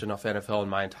I've watched enough NFL in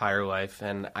my entire life,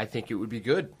 and I think it would be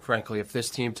good, frankly, if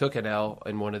this team took an L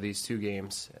in one of these two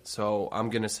games. So I'm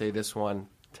going to say this one,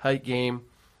 tight game.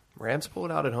 Rams pull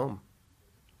it out at home.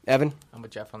 Evan? I'm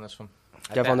with Jeff on this one.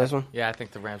 Jeff on this one? Yeah, I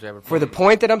think the Rams are. For the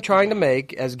point that I'm trying to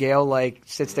make, as Gail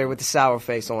sits there with the sour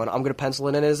face on, I'm going to pencil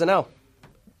it in as an L.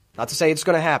 Not to say it's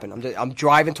going to happen. I'm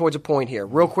driving towards a point here.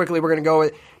 Real quickly, we're going to go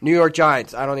with New York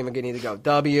Giants. I don't even need to go.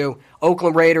 W.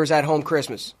 Oakland Raiders at home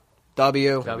Christmas.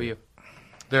 W.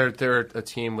 They're a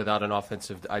team without an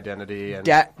offensive identity. And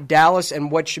Dallas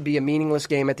and what should be a meaningless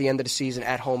game at the end of the season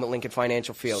at home at Lincoln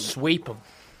Financial Field. Sweep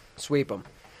them.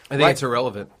 I think it's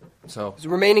irrelevant. So the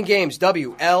remaining games,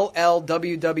 W, L, L,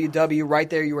 W, W, W. Right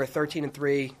there, you are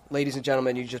 13-3. Ladies and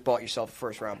gentlemen, you just bought yourself a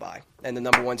first-round bye and the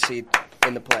number one seed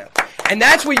in the playoff. And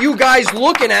that's what you guys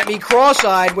looking at me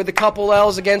cross-eyed with a couple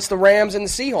L's against the Rams and the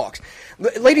Seahawks.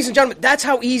 Ladies and gentlemen, that's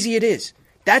how easy it is.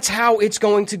 That's how it's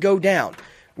going to go down.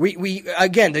 We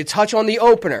again, to touch on the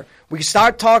opener, we can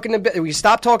stop talking about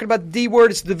the D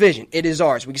word, it's the division. It is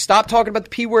ours. We can stop talking about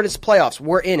the P word, it's playoffs.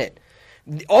 We're in it.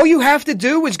 All you have to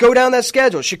do is go down that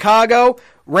schedule. Chicago,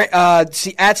 at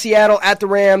Seattle, at the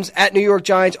Rams, at New York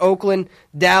Giants, Oakland,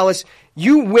 Dallas.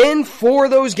 You win 4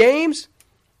 of those games,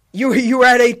 you're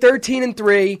at a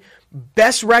 13-3,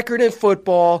 best record in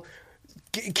football,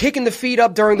 kicking the feet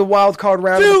up during the wild card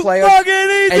round of the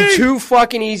playoffs. And too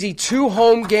fucking easy. 2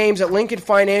 home games at Lincoln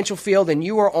Financial Field, and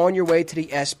you are on your way to the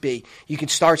SB. You can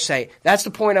start saying. That's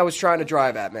the point I was trying to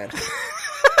drive at, man.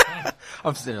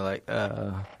 I'm sitting there like,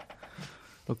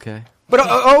 Okay. But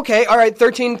okay, all right,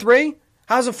 13-3.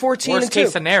 How's a 14-2? Worst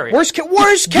case scenario. Worst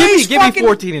case. Give me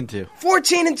 14-2.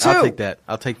 14-2. I'll take that.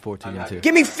 I'll take 14-2.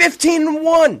 Give me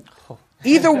 15-1.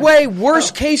 Either way,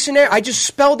 worst case scenario. I just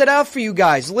spelled it out for you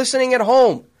guys listening at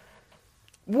home.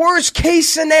 Worst case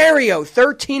scenario,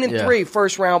 13-3,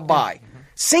 first round bye.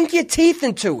 Sink your teeth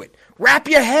into it. Wrap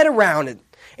your head around it.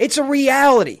 It's a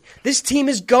reality. This team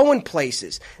is going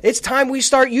places. It's time we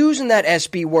start using that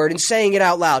SB word and saying it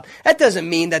out loud. That doesn't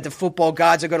mean that the football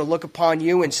gods are going to look upon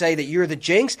you and say that you're the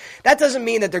jinx. That doesn't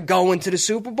mean that they're going to the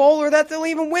Super Bowl or that they'll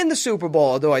even win the Super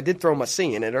Bowl. Although I did throw my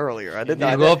C in it earlier. I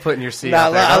love putting your C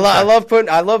out there.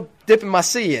 I love dipping my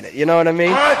C in it. You know what I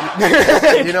mean?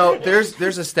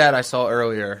 There's a stat I saw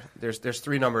earlier. There's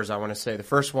three numbers I want to say. The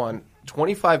first one,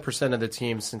 25% of the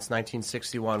teams since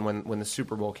 1961 when the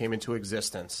Super Bowl came into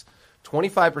existence,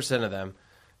 25% of them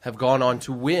have gone on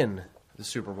to win the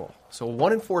Super Bowl. So a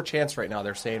 1 in 4 chance right now,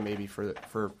 they're saying maybe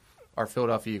for our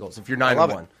Philadelphia Eagles if you're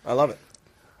 9-1. I love it.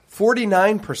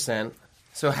 49%,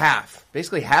 so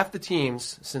basically half the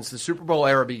teams since the Super Bowl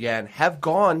era began have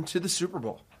gone to the Super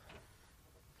Bowl.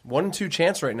 1 in 2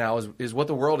 chance right now is what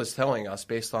the world is telling us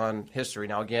based on history.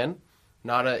 Now again,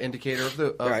 not an indicator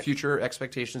of future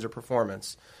expectations or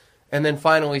performance. And then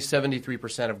finally,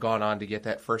 73% have gone on to get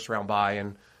that first round bye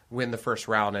and win the first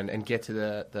round and get to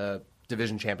the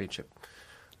division championship.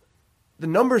 The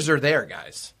numbers are there,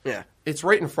 guys. Yeah. It's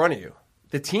right in front of you.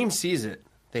 The team sees it.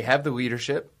 They have the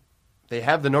leadership. They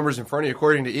have the numbers in front of you,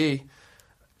 according to E.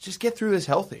 Just get through this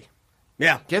healthy.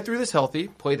 Yeah. Get through this healthy.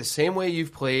 Play the same way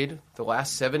you've played the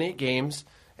last 7-8 games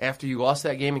after you lost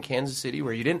that game in Kansas City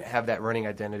where you didn't have that running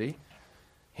identity.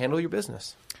 Handle your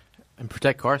business. And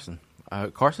protect Carson.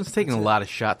 Carson's taken a lot of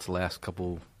shots the last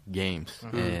couple games.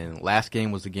 Mm-hmm. And last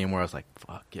game was the game where I was like,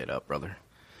 fuck, get up, brother.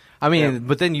 I mean,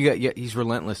 but then he's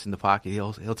relentless in the pocket.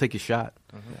 He'll take a shot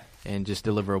and just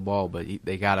deliver a ball, but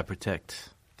they got to protect.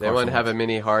 They wouldn't have a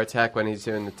mini heart attack when he's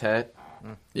doing the tent.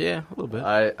 Yeah, a little bit.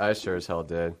 I sure as hell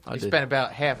did. He spent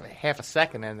about half a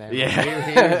second in there. Yeah.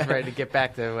 He was ready to get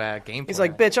back to game. He's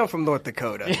like, bitch, I'm from North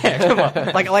Dakota. Yeah, come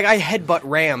on. Like I headbutt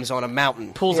rams on a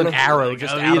mountain. Pulls an arrow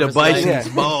just out eat of a bison's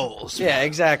leg. balls. Yeah,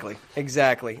 exactly.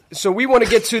 So we want to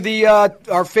get to the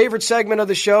our favorite segment of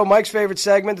the show, Mike's favorite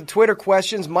segment, the Twitter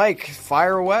questions. Mike,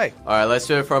 fire away. All right, let's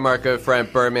do it from our good friend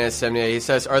Birdman78. He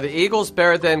says, are the Eagles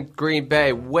better than Green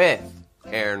Bay with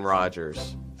Aaron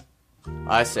Rodgers?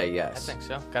 I say yes. I think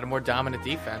so. Got a more dominant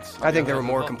defense. I think they're a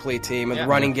more complete team. And the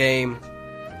running game,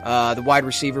 the wide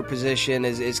receiver position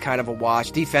is kind of a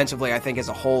wash. Defensively, I think as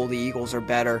a whole, the Eagles are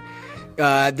better.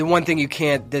 The one thing you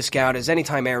can't discount is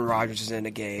anytime Aaron Rodgers is in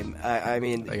a game, I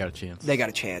mean, they got a chance. They got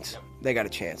a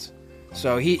chance.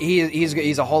 So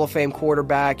he's a Hall of Fame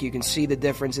quarterback. You can see the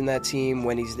difference in that team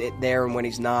when he's there and when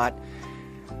he's not.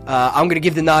 I'm going to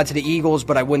give the nod to the Eagles,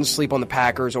 but I wouldn't sleep on the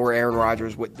Packers or Aaron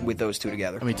Rodgers with those two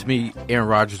together. I mean, to me, Aaron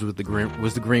Rodgers was the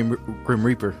Grim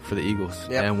Reaper for the Eagles.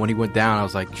 Yep. And when he went down, I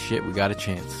was like, shit, we got a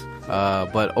chance.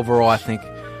 But overall, I think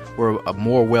we're a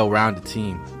more well-rounded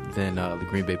team than the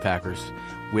Green Bay Packers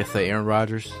with Aaron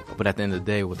Rodgers. But at the end of the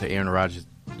day, with Aaron Rodgers,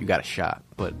 you got a shot.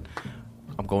 But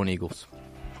I'm going Eagles.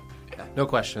 Yeah, no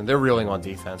question. They're reeling on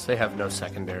defense. They have no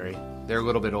secondary. They're a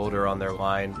little bit older on their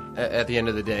line. At the end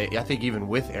of the day, I think even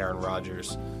with Aaron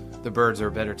Rodgers, the Birds are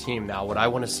a better team now. Would I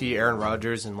want to see Aaron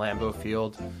Rodgers in Lambeau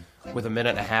Field with a minute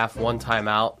and a half, one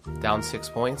timeout, down 6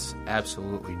 points?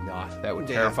 Absolutely not. That would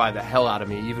terrify the hell out of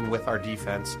me, even with our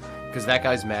defense, because that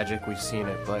guy's magic. We've seen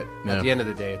it. But at the end of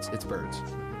the day, it's Birds.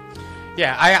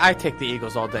 Yeah, I take the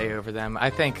Eagles all day over them.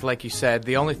 I think, like you said,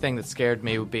 the only thing that scared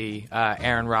me would be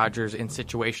Aaron Rodgers in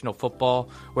situational football,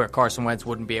 where Carson Wentz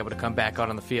wouldn't be able to come back out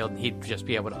on the field and he'd just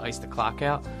be able to ice the clock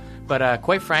out. But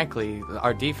quite frankly,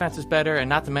 our defense is better, and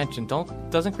not to mention,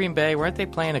 doesn't Green Bay, weren't they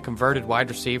playing a converted wide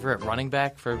receiver at running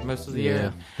back for most of the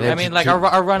year? I mean, like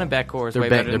our running back core is way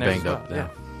better than theirs. They're banged up, yeah.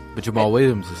 But Jamal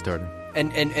Williams is starting.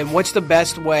 And what's the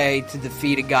best way to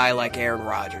defeat a guy like Aaron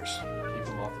Rodgers?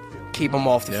 Keep him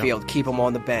off the field. Keep him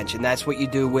on the bench. And that's what you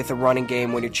do with a running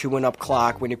game when you're chewing up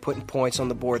clock, when you're putting points on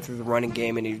the board through the running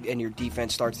game and your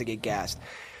defense starts to get gassed.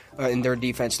 And their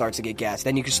defense starts to get gassed.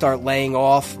 Then you can start laying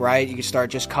off, right? You can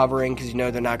start just covering because you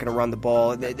know they're not going to run the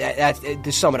ball.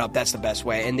 To sum it up, that's the best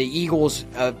way. And the Eagles,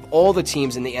 of all the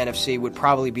teams in the NFC, would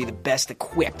probably be the best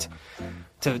equipped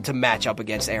to match up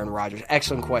against Aaron Rodgers.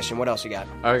 Excellent question. What else you got?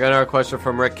 All right, I got another question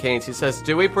from Rick Keynes. He says,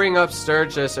 do we bring up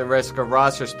Sturgis and risk a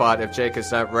roster spot if Jake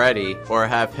is not ready, or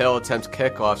have Hill attempt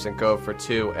kickoffs and go for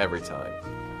 2 every time?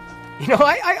 You know,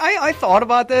 I thought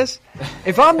about this.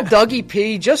 If I'm Dougie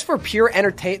P, just for pure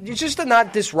entertainment, just to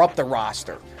not disrupt the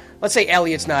roster. Let's say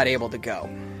Elliott's not able to go.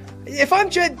 If I'm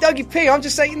Dougie P, I'm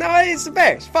just saying, no, it's the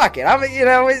Bears. Fuck it.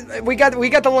 We got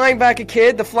the linebacker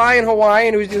kid, the flying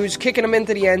Hawaiian, who's kicking him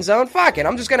into the end zone. Fuck it.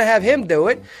 I'm just gonna have him do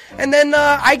it, and then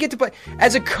I get to play.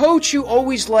 As a coach, you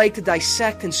always like to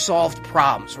dissect and solve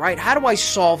problems, right? How do I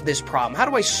solve this problem? How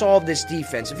do I solve this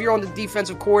defense? If you're on the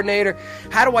defensive coordinator,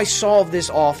 how do I solve this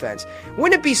offense?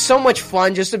 Wouldn't it be so much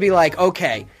fun just to be like,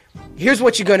 okay, here's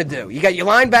what you're going to do. You got your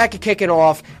linebacker kicking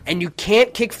off, and you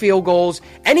can't kick field goals.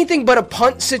 Anything but a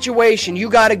punt situation, you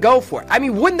got to go for it. I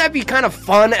mean, wouldn't that be kind of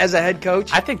fun as a head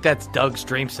coach? I think that's Doug's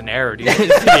dream scenario,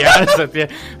 to be honest with you.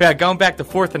 Yeah, going back to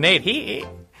 4th and 8,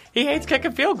 he hates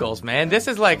kicking field goals, man. This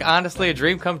is, like, honestly a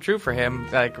dream come true for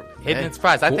him, like, hidden in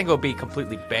surprise. I think it would be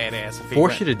completely badass if he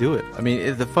force you to do it. I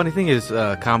mean, the funny thing is,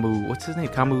 Camus, what's his name?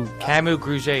 Camus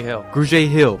Grugier-Hill.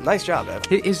 Grugier-Hill. Nice job, Ed.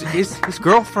 His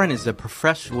girlfriend is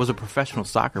was a professional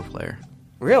soccer player.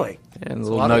 Really? Yeah, and a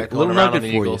little nugget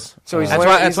for you. So he's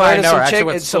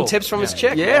learning some tips from his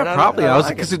chick. Yeah, man. probably. I was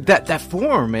because that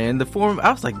form, man. The form.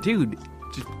 I was like, dude.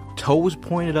 Toes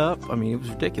pointed up. I mean, it was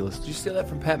ridiculous. Did you steal that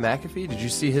from Pat McAfee? Did you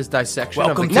see his dissection?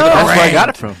 Welcome to that's where I got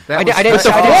it from. I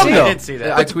didn't see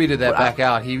that. I tweeted that back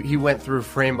out. He went through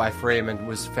frame by frame and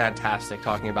was fantastic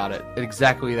talking about it.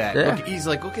 Exactly that. Yeah.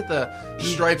 Look at the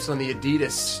stripes on the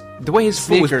Adidas. The way his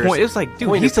foot was pointed, it was like,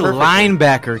 dude, he's a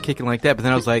linebacker kicking like that. But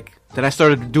then I was like, then I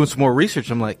started doing some more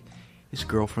research. I'm like, his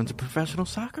girlfriend's a professional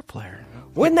soccer player.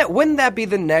 Wouldn't that be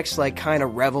the next like kind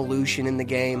of revolution in the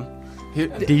game?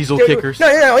 Diesel kickers.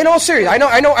 No. In all seriousness,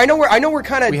 I know we're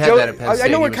kind of. We had that at Penn State. I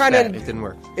know we're kind of. It didn't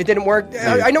work. It didn't work.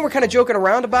 I know we're kind of joking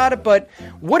around about it, but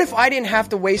what if I didn't have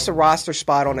to waste a roster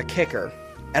spot on a kicker,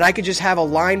 and I could just have a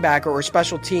linebacker or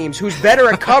special teams who's better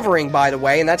at covering, by the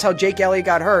way, and that's how Jake Elliott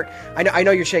got hurt. I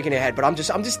know you're shaking your head, but I'm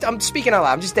speaking out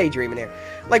loud. I'm just daydreaming here.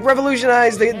 Like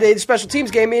revolutionize the special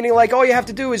teams game, meaning like all you have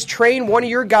to do is train one of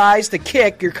your guys to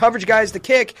kick, your coverage guys to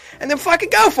kick, and then fucking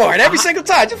go for it every single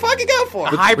time. Just fucking go for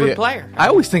it. A hybrid player. I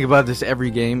always think about this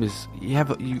every game is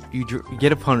you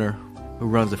get a punter who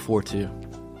runs a 4-2.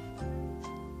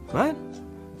 What?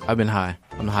 I've been high.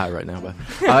 I'm high right now, but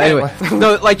anyway,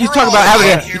 no. Like you talk about having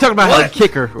a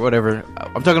kicker or whatever.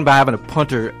 I'm talking about having a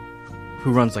punter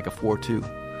who runs like a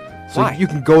 4-2. So Why? you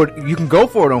can go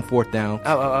for it on 4th down.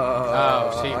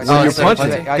 So you're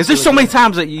punting. Because there's so many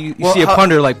times that you see a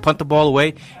punter like punt the ball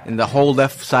away and the whole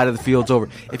left side of the field's over.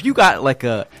 If you got like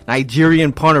a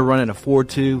Nigerian punter running a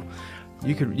 4-2,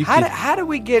 you could. How do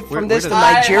we get from this to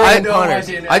Nigerian punters?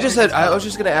 I was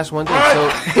just going to ask one thing.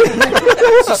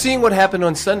 So seeing what happened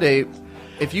on Sunday,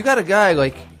 if you got a guy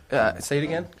like, say it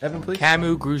again, Evan, please.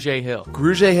 Camus Grugier-Hill.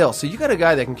 Grugier-Hill. So you got a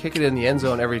guy that can kick it in the end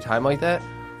zone every time like that.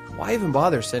 Why even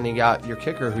bother sending out your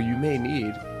kicker who you may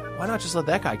need? Why not just let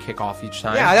that guy kick off each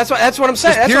time? Yeah, that's what I'm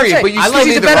saying. That's period. what I'm saying. But you still he's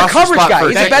need a the better roster coverage spot guy. for a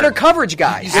He's a kicker. better coverage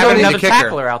guy. You still need another a kicker.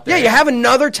 tackler out there. Yeah, you have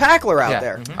another tackler out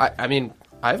there. I mean,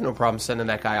 I have no problem sending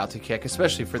that guy out to kick,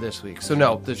 especially for this week. So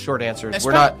no, the short answer is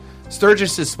we're not.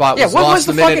 Sturgis' spot was what lost was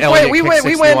the minute fucking Elliott play? kicked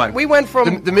 61. We went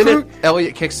from the minute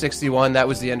Elliott kicked 61. That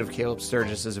was the end of Caleb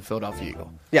Sturgis as a Philadelphia Eagle.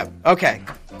 Yeah. Okay.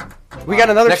 We got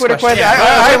another Next Twitter question.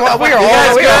 question. We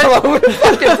are all over the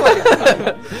fucking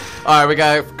place. All right, we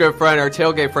got a good friend, our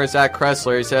tailgate friend, Zach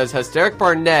Kressler. He says, has Derek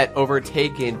Barnett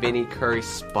overtaken Vinny Curry's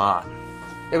spot?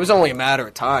 It was only a matter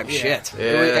of time. Yeah. Shit.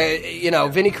 Yeah.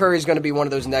 Vinny Curry is going to be one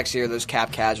of those next year, those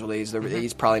cap casualties.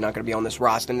 He's probably not going to be on this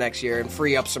roster next year and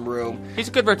free up some room. He's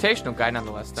a good rotational guy,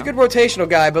 nonetheless. He's a good rotational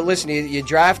guy, but listen, you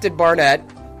drafted Barnett,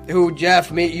 who, Jeff,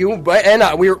 I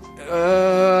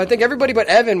think everybody but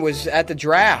Evan was at the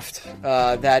draft.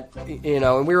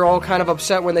 And we were all kind of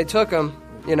upset when they took him.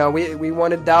 We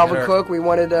wanted Dalvin Cook, we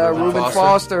wanted Reuben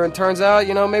Foster, and turns out,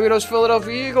 maybe those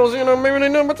Philadelphia Eagles, maybe they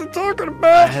know what they're talking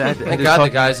about. Thank God the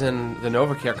guys in the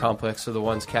NovaCare complex are the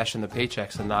ones cashing the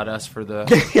paychecks and not us for the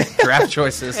draft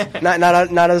choices. Not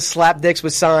us slap dicks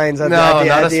with signs. Not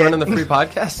us running the free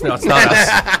podcast. No, it's not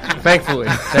us. Thankfully.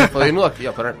 And look,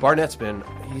 Barnett's been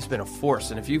a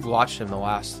force, and if you've watched him the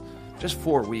last just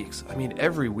 4 weeks, I mean,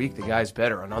 every week the guy's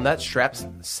better. And on that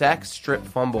sack strip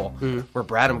fumble where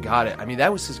Bradham got it, I mean,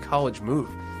 that was his college move.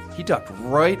 He ducked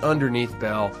right underneath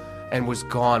Bell and was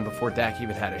gone before Dak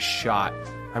even had a shot.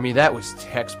 I mean, that was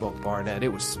textbook Barnett. It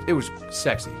was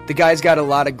sexy. The guy's got a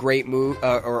lot of great move,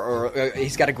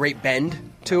 he's got a great bend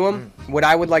to him. What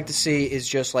I would like to see is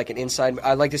just like an inside.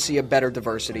 I'd like to see a better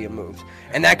diversity of moves,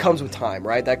 and that comes with time,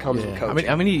 right? That comes with coaching.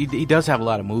 I mean, he does have a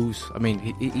lot of moves. I mean,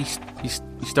 he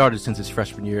started since his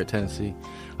freshman year at Tennessee.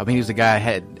 I mean, he was the guy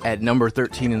at number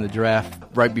 13 in the draft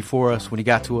right before us when he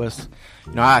got to us.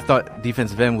 I thought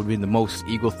defensive end would be the most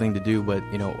Eagle thing to do, but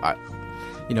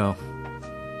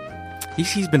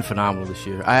He's been phenomenal this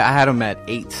year. I had him at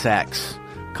 8 sacks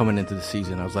coming into the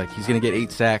season. I was like, he's going to get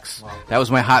 8 sacks. Wow. That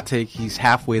was my hot take. He's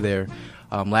halfway there.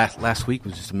 Last week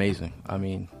was just amazing. I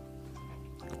mean,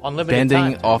 unlimited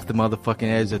bending time. off the motherfucking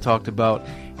edge I talked about,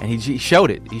 and he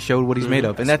showed it. He showed what he's made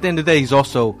of. And at the end of the day, he's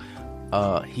also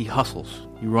he hustles.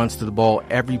 He runs to the ball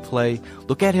every play.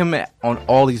 Look at him on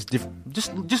all these different.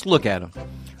 Just look at him.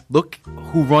 Look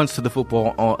who runs to the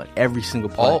football on every single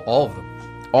play. All of them.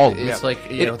 All of them. It's like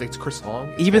it's Chris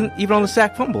Long. Even on the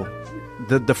sack fumble,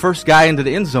 the first guy into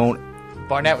the end zone.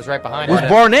 Barnett was right behind. Was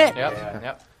Barnett?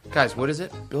 Yep. Guys, what is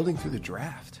it? Building through the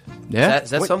draft. Yeah.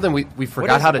 Is that something we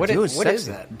forgot how to do? What is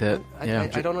that? Yeah.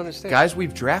 I don't understand. Guys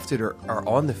we've drafted are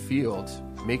on the field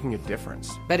making a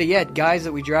difference. Better yet, guys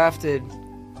that we drafted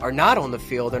are not on the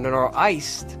field and are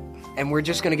iced, and we're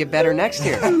just going to get better next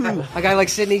year. A guy like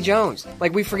Sidney Jones.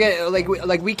 Like we forget,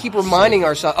 like we keep reminding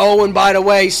ourselves. Oh, and by the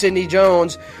way, Sidney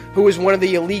Jones, who was one of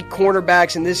the elite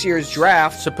cornerbacks in this year's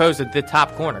draft, supposed the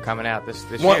top corner coming out this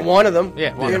year. One of them.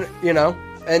 Yeah. You know,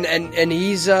 and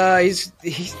he's.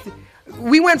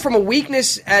 We went from a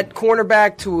weakness at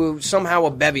cornerback to somehow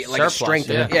a bevy, like surplus, a strength.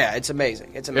 Yeah. It's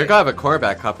amazing. It's You're amazing. going to have a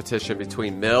quarterback competition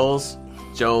between Mills,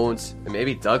 Jones, and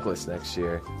maybe Douglas next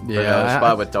year. Yeah,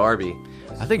 spot with Darby.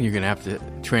 I think you're gonna have to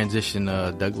transition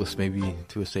Douglas maybe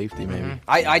to a safety. Maybe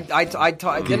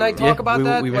Didn't I talk about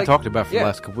that? We've talked about for the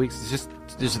last couple weeks. It's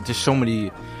there's so many.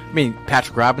 I mean,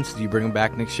 Patrick Robinson. Do you bring him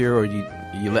back next year, or you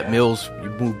let Mills? You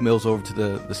move Mills over to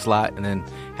the slot and then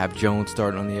have Jones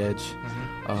starting on the edge.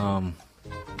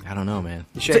 I don't know, man.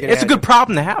 It's a good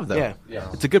problem to have, though. Yeah.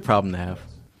 It's a good problem to have.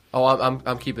 Oh,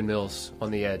 I'm keeping Mills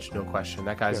on the edge, no question.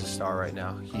 That guy's a star right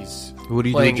now. He's What do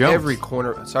you do playing with Jones? every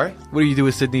corner. Sorry? What do you do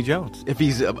with Sidney Jones if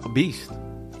he's a beast?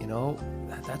 You know,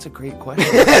 that's a great question.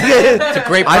 It's a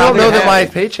great I don't problem know to that have. my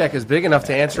paycheck is big enough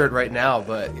to answer it right now,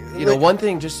 but you know, one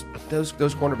thing, just those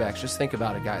cornerbacks. Just think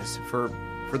about it, guys. For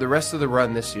the rest of the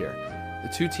run this year,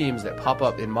 the two teams that pop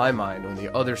up in my mind on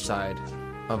the other side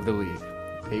of the league,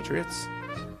 Patriots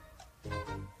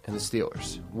and the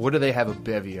Steelers. What do they have a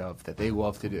bevy of that they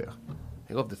love to do?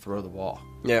 They love to throw the ball.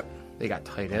 Yep. They got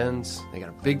tight ends. They got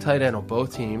a big tight end on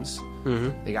both teams.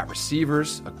 Mm-hmm. They got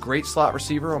receivers, a great slot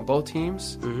receiver on both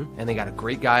teams, and they got a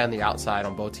great guy on the outside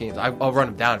on both teams. I'll run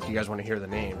them down if you guys want to hear the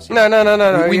names. No.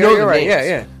 We know the right.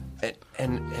 names. Yeah.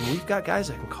 And we've got guys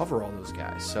that can cover all those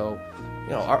guys. So, you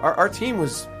know, our team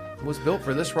was built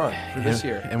for this run, for this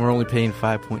year. And we're only paying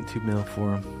 $5.2 million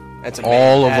for him. That's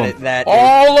all amazing. of them.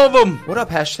 All of them. What up,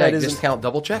 hashtag discount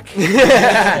double check?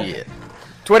 Yeah.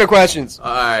 Twitter questions.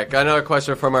 All right, got another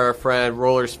question from our friend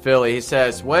Rollers Philly. He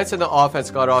says, Wentz and the offense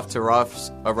got off to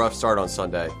a rough start on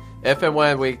Sunday. If and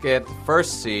when we get the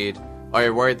first seed, are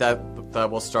you worried that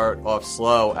we'll start off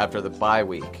slow after the bye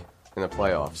week in the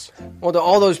playoffs? Well, to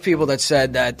all those people that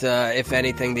said that, if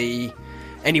anything,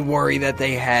 any worry that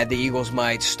they had, the Eagles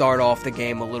might start off the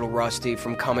game a little rusty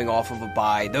from coming off of a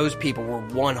bye, those people were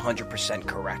 100%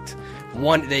 correct.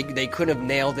 They couldn't have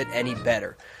nailed it any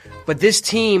better. But this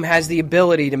team has the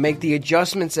ability to make the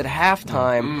adjustments at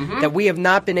halftime that we have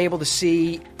not been able to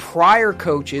see prior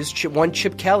coaches, one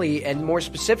Chip Kelly and more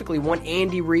specifically one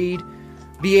Andy Reid,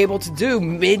 be able to do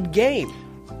mid-game.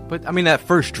 But, I mean, that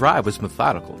first drive was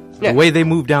methodical. Yeah. The way they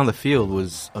moved down the field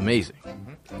was amazing.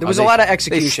 There was a lot of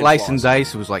execution They sliced and flaws.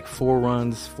 diced. It was like 4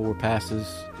 runs, 4 passes,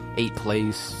 8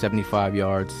 plays, 75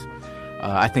 yards.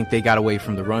 I think they got away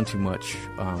from the run too much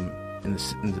in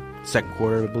the second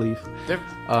quarter, I believe.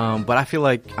 But I feel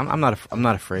like I'm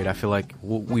not afraid. I feel like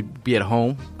we'd be at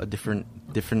home, a different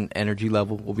energy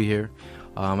level. We'll be here.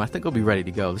 I think we'll be ready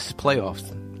to go. This is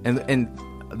playoffs, and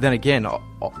then again,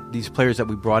 all these players that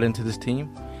we brought into this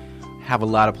team have a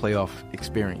lot of playoff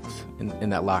experience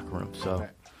in that locker room. So.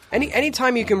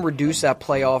 Anytime you can reduce that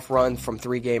playoff run from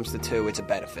 3 games to 2, it's a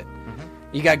benefit.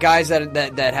 You got guys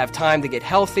that have time to get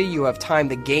healthy. You have time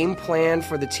to game plan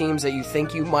for the teams that you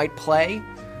think you might play.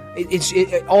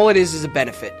 All it is a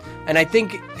benefit. And I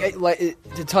think,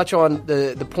 to touch on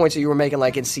the points that you were making,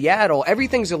 like in Seattle,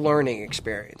 everything's a learning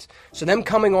experience. So them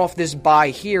coming off this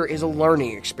bye here is a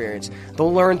learning experience.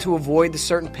 They'll learn to avoid the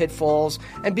certain pitfalls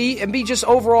and be just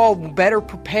overall better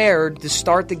prepared to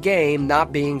start the game,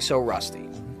 not being so rusty.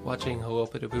 Watching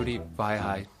Halopitabuti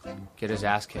Vaihai get his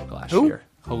ass kicked last Who? year.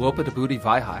 Halopitabuti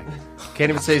Vaihai. Can't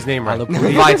even say his name right.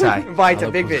 Vaitai.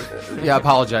 Vaitai, big. Yeah, I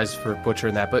apologize for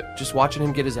butchering that, but just watching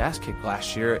him get his ass kicked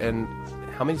last year, and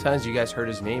how many times you guys heard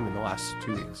his name in the last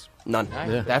 2 weeks? None.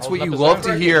 Yeah. That's what you love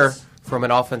to hear from an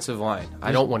offensive line.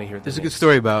 I don't want to hear that. There's a good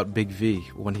story about Big V.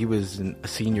 When he was a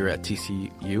senior at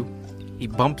TCU, he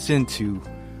bumps into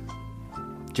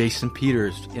Jason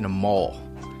Peters in a mall,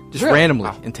 just Really?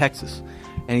 randomly in Texas.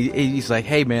 And he's like,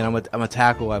 hey man, I'm a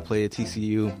tackle. I play at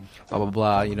TCU. Blah blah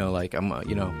blah. You know, like I'm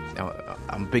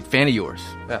a big fan of yours.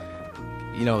 Yeah.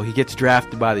 You know, he gets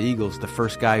drafted by the Eagles. The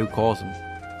first guy who calls him,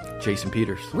 Jason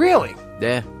Peters. Really?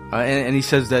 Yeah. And he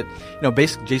says that, you know,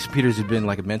 basically Jason Peters has been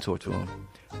like a mentor to him.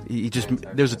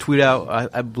 There's a tweet out,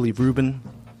 I believe Ruben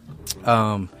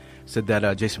said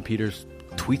that Jason Peters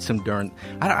tweets him during,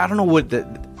 I don't know what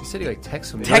he said he like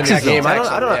texts him. Texts him. Game. I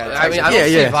don't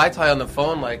see Vitae on the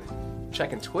phone like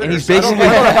checking Twitter. And he's basically,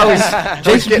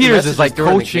 Jason Peters is like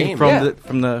coaching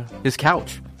from his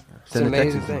couch. It's an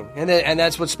amazing thing, and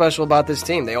that's what's special about this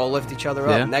team. They all lift each other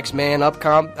up. Yeah. Next man up,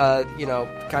 kind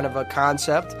of a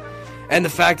concept, and the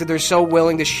fact that they're so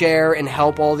willing to share and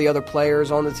help all the other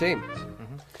players on the team.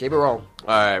 Keep it rolling. All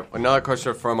right, another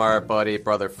question from our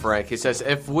brother Frank. He says,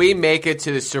 if we make it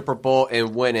to the Super Bowl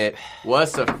and win it,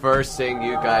 what's the first thing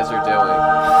you guys are doing?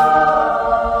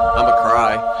 I'm going to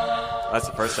cry. That's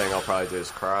the first thing I'll probably do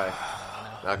is cry.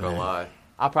 Not going to lie.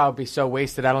 I'll probably be so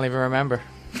wasted I don't even remember.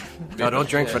 No, don't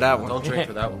drink for that one. Don't drink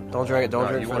for that one. Don't drink for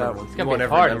that one. It's going to be a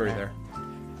party there.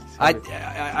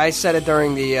 I said it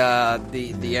during the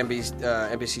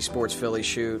NBC Sports Philly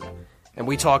shoot, and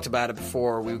we talked about it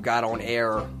before we got on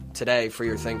air today for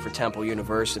your thing for Temple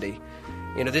University.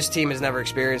 You know, this team has never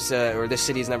experienced, or this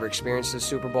city has never experienced the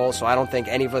Super Bowl, so I don't think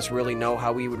any of us really know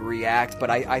how we would react, but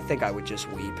I think I would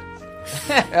just weep.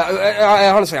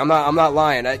 Honestly, I'm not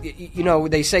lying. You know,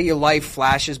 they say your life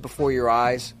flashes before your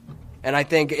eyes, and I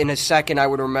think in a second I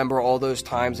would remember all those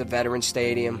times at Veterans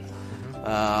Stadium,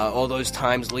 all those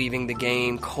times leaving the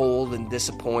game cold and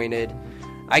disappointed.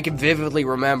 I can vividly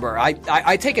remember. I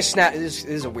take a snap. This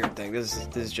is a weird thing. This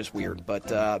is just weird.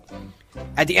 But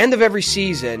at the end of every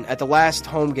season, at the last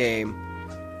home game,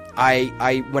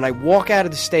 when I walk out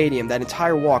of the stadium, that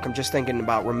entire walk, I'm just thinking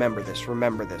about remember this,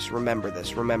 remember this, remember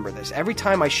this, remember this. Every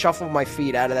time I shuffle my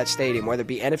feet out of that stadium, whether it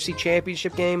be NFC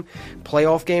Championship game,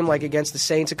 playoff game like against the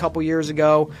Saints a couple years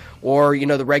ago, or you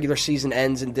know the regular season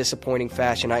ends in disappointing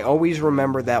fashion, I always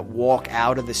remember that walk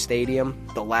out of the stadium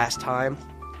the last time.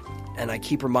 And I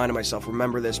keep reminding myself,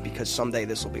 remember this because someday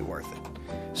this will be worth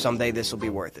it. Someday this will be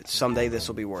worth it. Someday this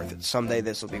will be worth it. Someday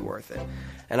this will be worth it.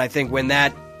 And I think when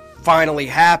that finally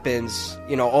happens,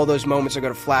 you know, all those moments are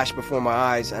going to flash before my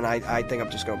eyes, and I think I'm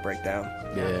just going to break down.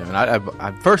 Yeah, and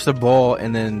I first the ball,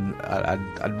 and then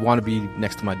I'd want to be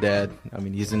next to my dad. I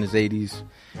mean, he's in his 80s,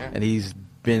 and he's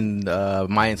been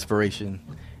my inspiration.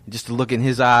 Just to look in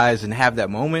his eyes and have that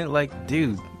moment, like,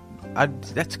 dude,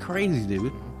 that's crazy,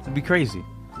 dude. It'd be crazy.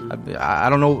 I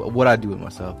don't know what I'd do with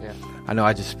myself. Yeah. I know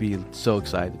I'd just be so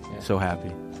excited, so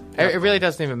happy. It really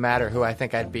doesn't even matter who I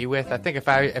think I'd be with. I think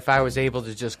if I was able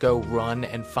to just go run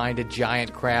and find a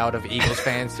giant crowd of Eagles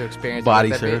fans to experience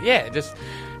body surf. Just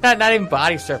not even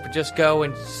body surf, but just go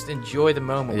and just enjoy the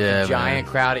moment with a giant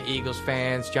crowd of Eagles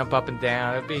fans, jump up and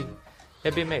down.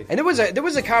 It'd be amazing. And there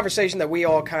was a conversation that we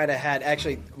all kind of had.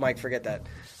 Actually, Mike, forget that.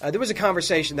 There was a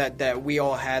conversation that we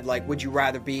all had, like, would you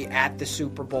rather be at the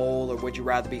Super Bowl or would you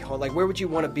rather be home? Like, where would you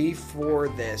want to be for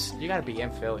this? You got to be in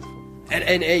Philly.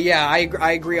 And yeah,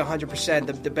 I agree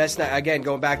 100%. The best night, again,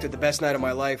 going back to the best night of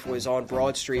my life was on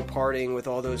Broad Street partying with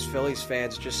all those Phillies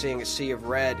fans, just seeing a sea of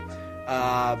red.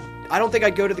 I don't think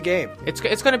I'd go to the game. It's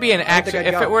going to be an actual.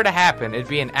 If it were to happen, it'd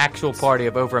be an actual party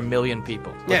of over 1 million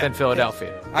people within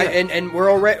Philadelphia. And we're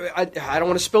already. I don't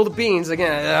want to spill the beans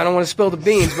again. I don't want to spill the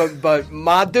beans, but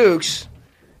Ma Dukes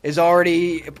is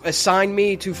already assigned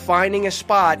me to finding a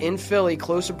spot in Philly,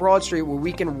 close to Broad Street, where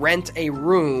we can rent a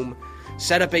room,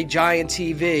 set up a giant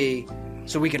TV,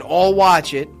 so we can all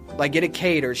watch it. Like, get it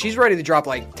catered. She's ready to drop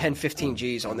like 10, 15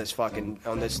 G's on this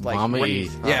like Mama E.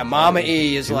 Yeah, Mama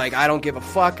E is like, I don't give a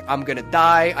fuck. I'm gonna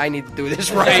die. I need to do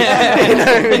this right. You know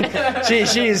what I mean?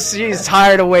 She's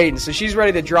tired of waiting, so she's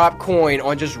ready to drop coin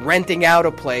on just renting out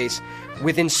a place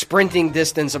within sprinting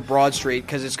distance of Broad Street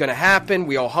because it's gonna happen.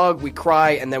 We all hug, we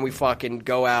cry, and then we fucking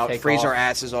go out, freeze our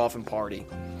asses off, and party.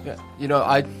 Yeah, you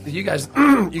know, you guys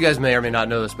may or may not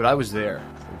know this, but I was there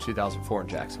in 2004 in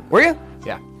Jackson. Were you?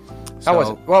 Yeah. How was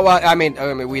it? Well, I mean,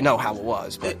 we know how it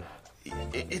was, but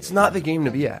it's not the game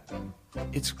to be at.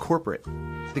 It's corporate.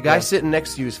 The guy sitting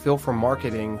next to you is Phil from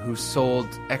marketing, who sold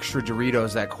extra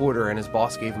Doritos that quarter, and his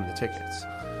boss gave him the tickets.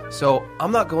 So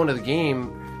I'm not going to the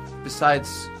game.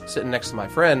 Besides sitting next to my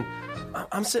friend,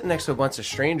 I'm sitting next to a bunch of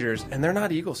strangers, and they're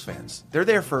not Eagles fans. They're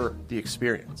there for the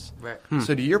experience. Right.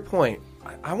 So to your point,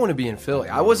 I want to be in Philly.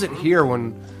 I wasn't here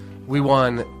when we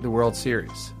won the World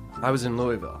Series. I was in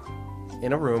Louisville,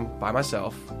 in a room by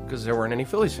myself because there weren't any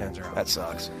Phillies fans around. That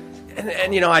sucks.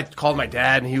 And you know, I called my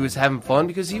dad, and he was having fun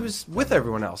because he was with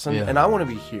everyone else, and I want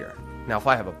to be here. Now, if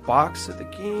I have a box at the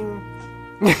game,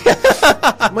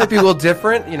 It might be a little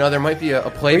different. You know, there might be a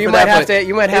play you for might that.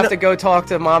 You might have to go talk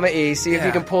to Mama E, see if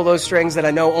you can pull those strings that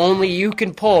I know only you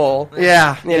can pull.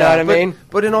 Yeah. You know what I mean?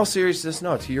 But in all seriousness,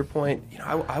 no, to your point, you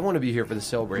know, I want to be here for the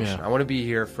celebration. Yeah. I want to be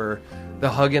here for the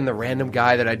hugging the random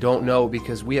guy that I don't know,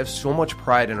 because we have so much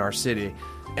pride in our city.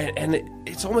 And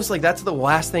it's almost like that's the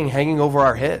last thing hanging over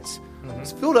our heads.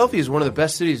 Philadelphia is one of the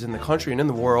best cities in the country and in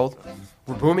the world.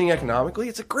 We're booming economically.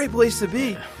 It's a great place to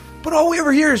be. But all we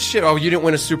ever hear is shit. Oh, you didn't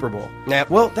win a Super Bowl. Yep.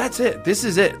 Well, that's it. This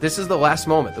is it. This is the last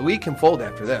moment. The league can fold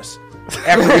after this.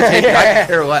 After we take it, I could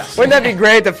care less. Wouldn't that be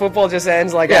great? The football just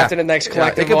ends after the next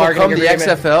collective it could bargaining become the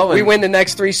agreement. XFL. We win the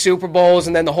next 3 Super Bowls,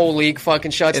 and then the whole league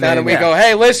fucking shuts down, and we yeah. go,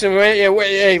 "Hey,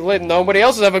 listen, nobody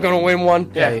else is ever going to win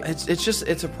one." Yeah,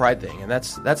 it's a pride thing, and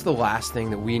that's the last thing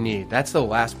that we need. That's the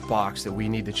last box that we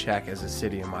need to check as a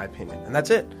city, in my opinion. And that's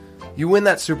it. You win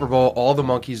that Super Bowl, all the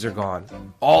monkeys are gone.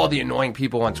 All the annoying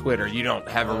people on Twitter, you don't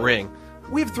have a ring.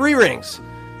 We have 3 rings.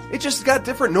 It just got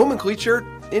different nomenclature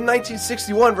in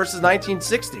 1961 versus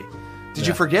 1960. Did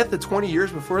you forget the 20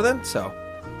 years before then? So,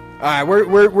 all right,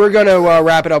 we're gonna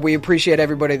wrap it up. We appreciate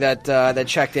everybody that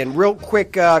checked in. Real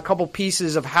quick, couple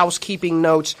pieces of housekeeping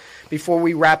notes before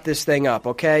we wrap this thing up.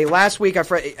 Okay, last week,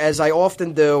 as I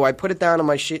often do, I put it down on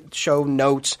my show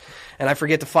notes, and I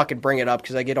forget to fucking bring it up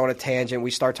because I get on a tangent.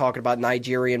 We start talking about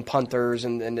Nigerian punters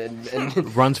and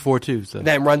runs 4-2s. So.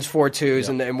 Then runs 4-2s,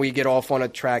 and we get off on a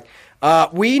track.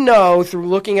 We know through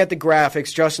looking at the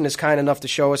graphics, Justin is kind enough to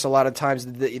show us a lot of times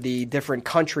the different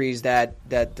countries that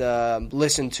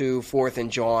listen to 4th and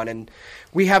John, and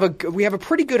we have a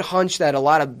pretty good hunch that a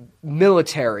lot of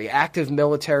active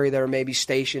military that are maybe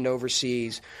stationed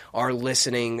overseas are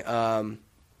listening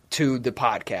to the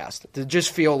podcast, to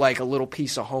just feel like a little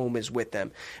piece of home is with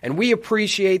them. And we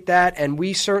appreciate that, and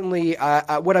we certainly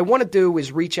what I want to do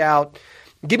is reach out.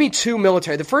 Give me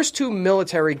the first 2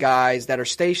 military guys that are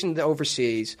stationed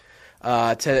overseas to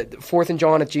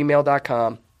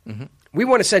 4thandjohn@gmail.com. Mm-hmm. We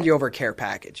want to send you over a care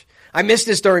package. I missed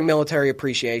this during Military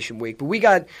Appreciation Week, but we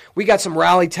got some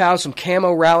rally towels, some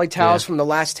camo rally towels from the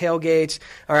last tailgates.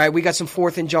 All right, we got some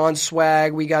 4th and John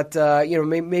swag. We got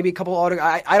maybe a couple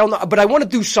autographs. I don't know, but I want to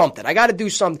do something. I got to do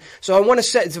something. So I want to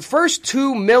set the first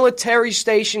 2 military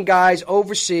station guys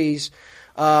overseas.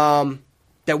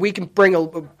 That we can bring a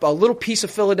little piece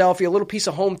of Philadelphia, a little piece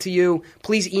of home to you.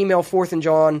 Please email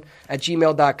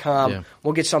 4thandjohn@gmail.com. Yeah.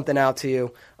 We'll get something out to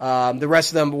you. The rest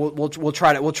of them, we'll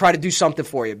try to do something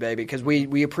for you, baby, because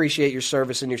we appreciate your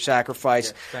service and your sacrifice.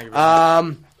 Yeah, thank you very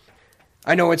much.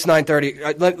 I know it's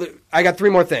 9:30. I got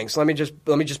 3 more things. Let me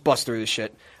just bust through this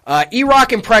shit.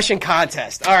 E-Rock impression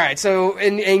contest. All right, so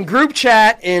in group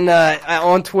chat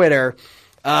on Twitter,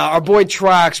 our boy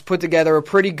Trox put together a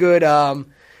pretty good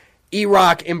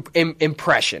E-Rock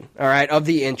impression, all right, of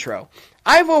the intro.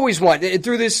 I've always wanted,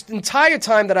 through this entire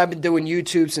time that I've been doing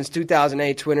YouTube since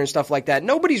 2008, Twitter and stuff like that,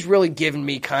 nobody's really given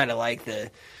me kind of like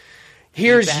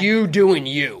here's feedback. You doing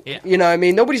you. Yeah. You know what I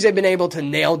mean? Nobody's been able to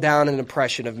nail down an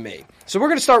impression of me. So we're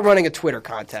going to start running a Twitter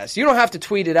contest. You don't have to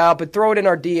tweet it out, but throw it in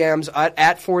our DMs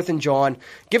at 4th and John.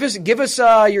 Give us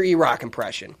your E-Rock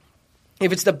impression.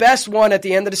 If it's the best one at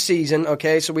the end of the season,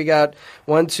 okay, so we got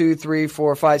 1, 2, 3,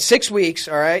 4, 5, 6 weeks,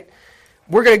 all right?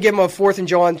 We're going to give them a 4th and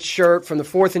John shirt from the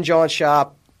 4th and John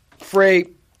shop. Free.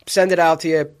 Send it out to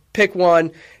you. Pick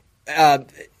one.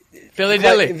 Philly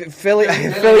Dilly. Philly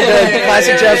Dilly.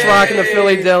 Classic Jeff's rocking the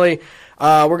Philly Dilly.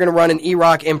 We're going to run an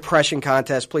E-Rock impression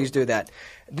contest. Please do that.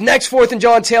 The next 4th and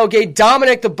John tailgate,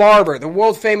 Dominic the Barber, the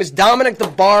world-famous Dominic the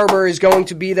Barber is going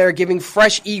to be there giving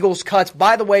fresh Eagles cuts,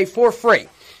 by the way, for free.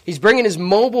 He's bringing his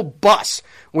mobile bus,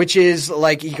 which is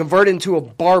like he converted into a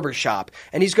barber shop,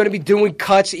 and he's going to be doing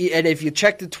cuts. And if you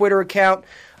check the Twitter account,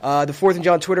 the 4th and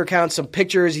John Twitter account, some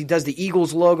pictures. He does the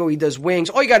Eagles logo. He does wings.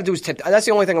 All you got to do is tip. That's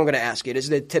the only thing I'm going to ask you is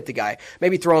to tip the guy.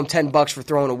 Maybe throw him $10 for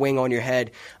throwing a wing on your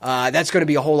head. That's going to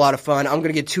be a whole lot of fun. I'm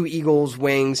going to get 2 Eagles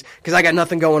wings because I got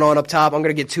nothing going on up top. I'm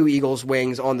going to get 2 Eagles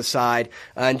wings on the side.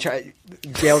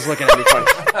 Gail's looking at me funny.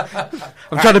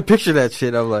 I'm trying to picture that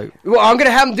shit. I'm like, well, I'm going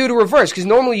to have him do the reverse because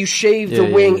normally you shave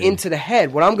the wing into the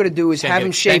head. What I'm going to do is have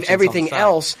him shave everything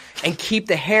else and keep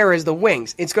the hair as the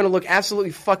wings. It's going to look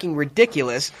absolutely fucking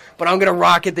ridiculous, but I'm going to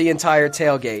rock it the entire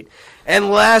tailgate. And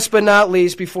last but not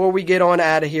least, before we get on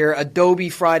out of here, Adobe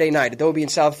Friday Night. Adobe in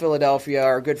South Philadelphia,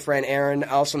 our good friend Aaron,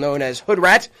 also known as Hood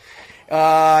Rat,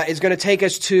 is going to take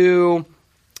us to...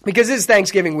 Because this is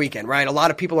Thanksgiving weekend, right? A lot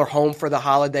of people are home for the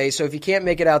holiday, so if you can't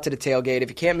make it out to the tailgate, if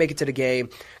you can't make it to the game,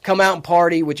 come out and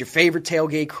party with your favorite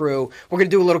tailgate crew. We're going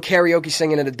to do a little karaoke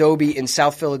singing at Adobe in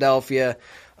South Philadelphia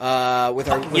with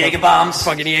our Jaeger bombs.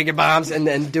 Fucking Jaeger bombs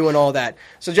and doing all that.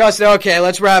 So, Justin, okay,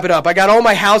 let's wrap it up. I got all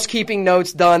my housekeeping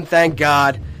notes done, thank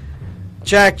God.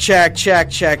 Check.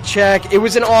 It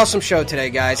was an awesome show today,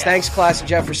 guys. Yes. Thanks, Classic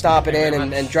Jeff, for stopping in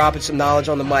and dropping some knowledge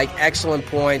on the mic. Excellent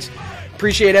points.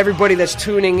 Appreciate everybody that's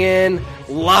tuning in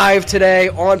live today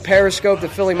on Periscope that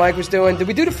Philly Mike was doing. Did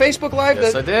we do the Facebook Live?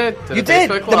 Yes, I did. You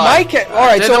did? The mic cam. All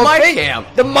right, so the mic cam.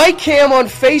 The mic cam on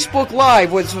Facebook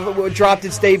Live was dropped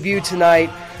its debut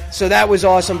tonight. So that was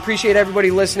awesome. Appreciate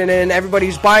everybody listening in. Everybody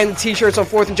who's buying the T-shirts on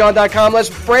 4thandjohn.com. Let's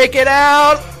break it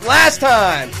out. Last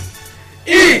time.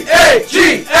 E-A-G-L-E-S,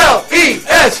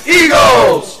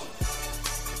 Eagles!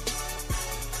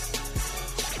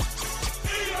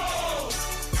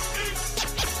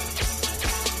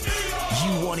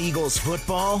 You want Eagles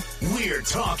football? We're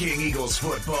talking Eagles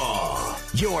football.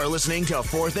 You're listening to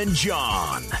 4th and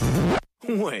John.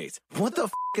 Wait, what the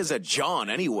f*** is a John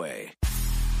anyway?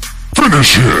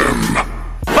 Finish him!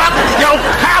 Fuck your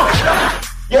couch!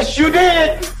 Yes, you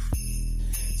did!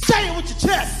 Say it with your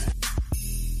chest!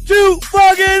 Too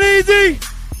fucking easy!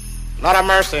 Lord have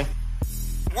mercy.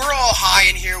 We're all high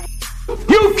in here.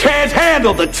 You can't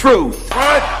handle the truth!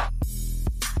 What?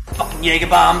 Fucking Jaeger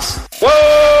bombs.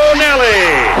 Whoa,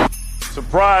 Nelly!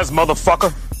 Surprise,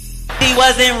 motherfucker. He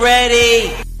wasn't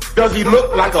ready. Does he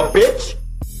look like a bitch?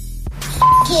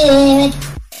 Kid.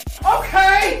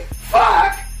 Okay,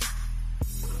 fuck!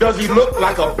 Does he look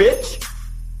like a bitch?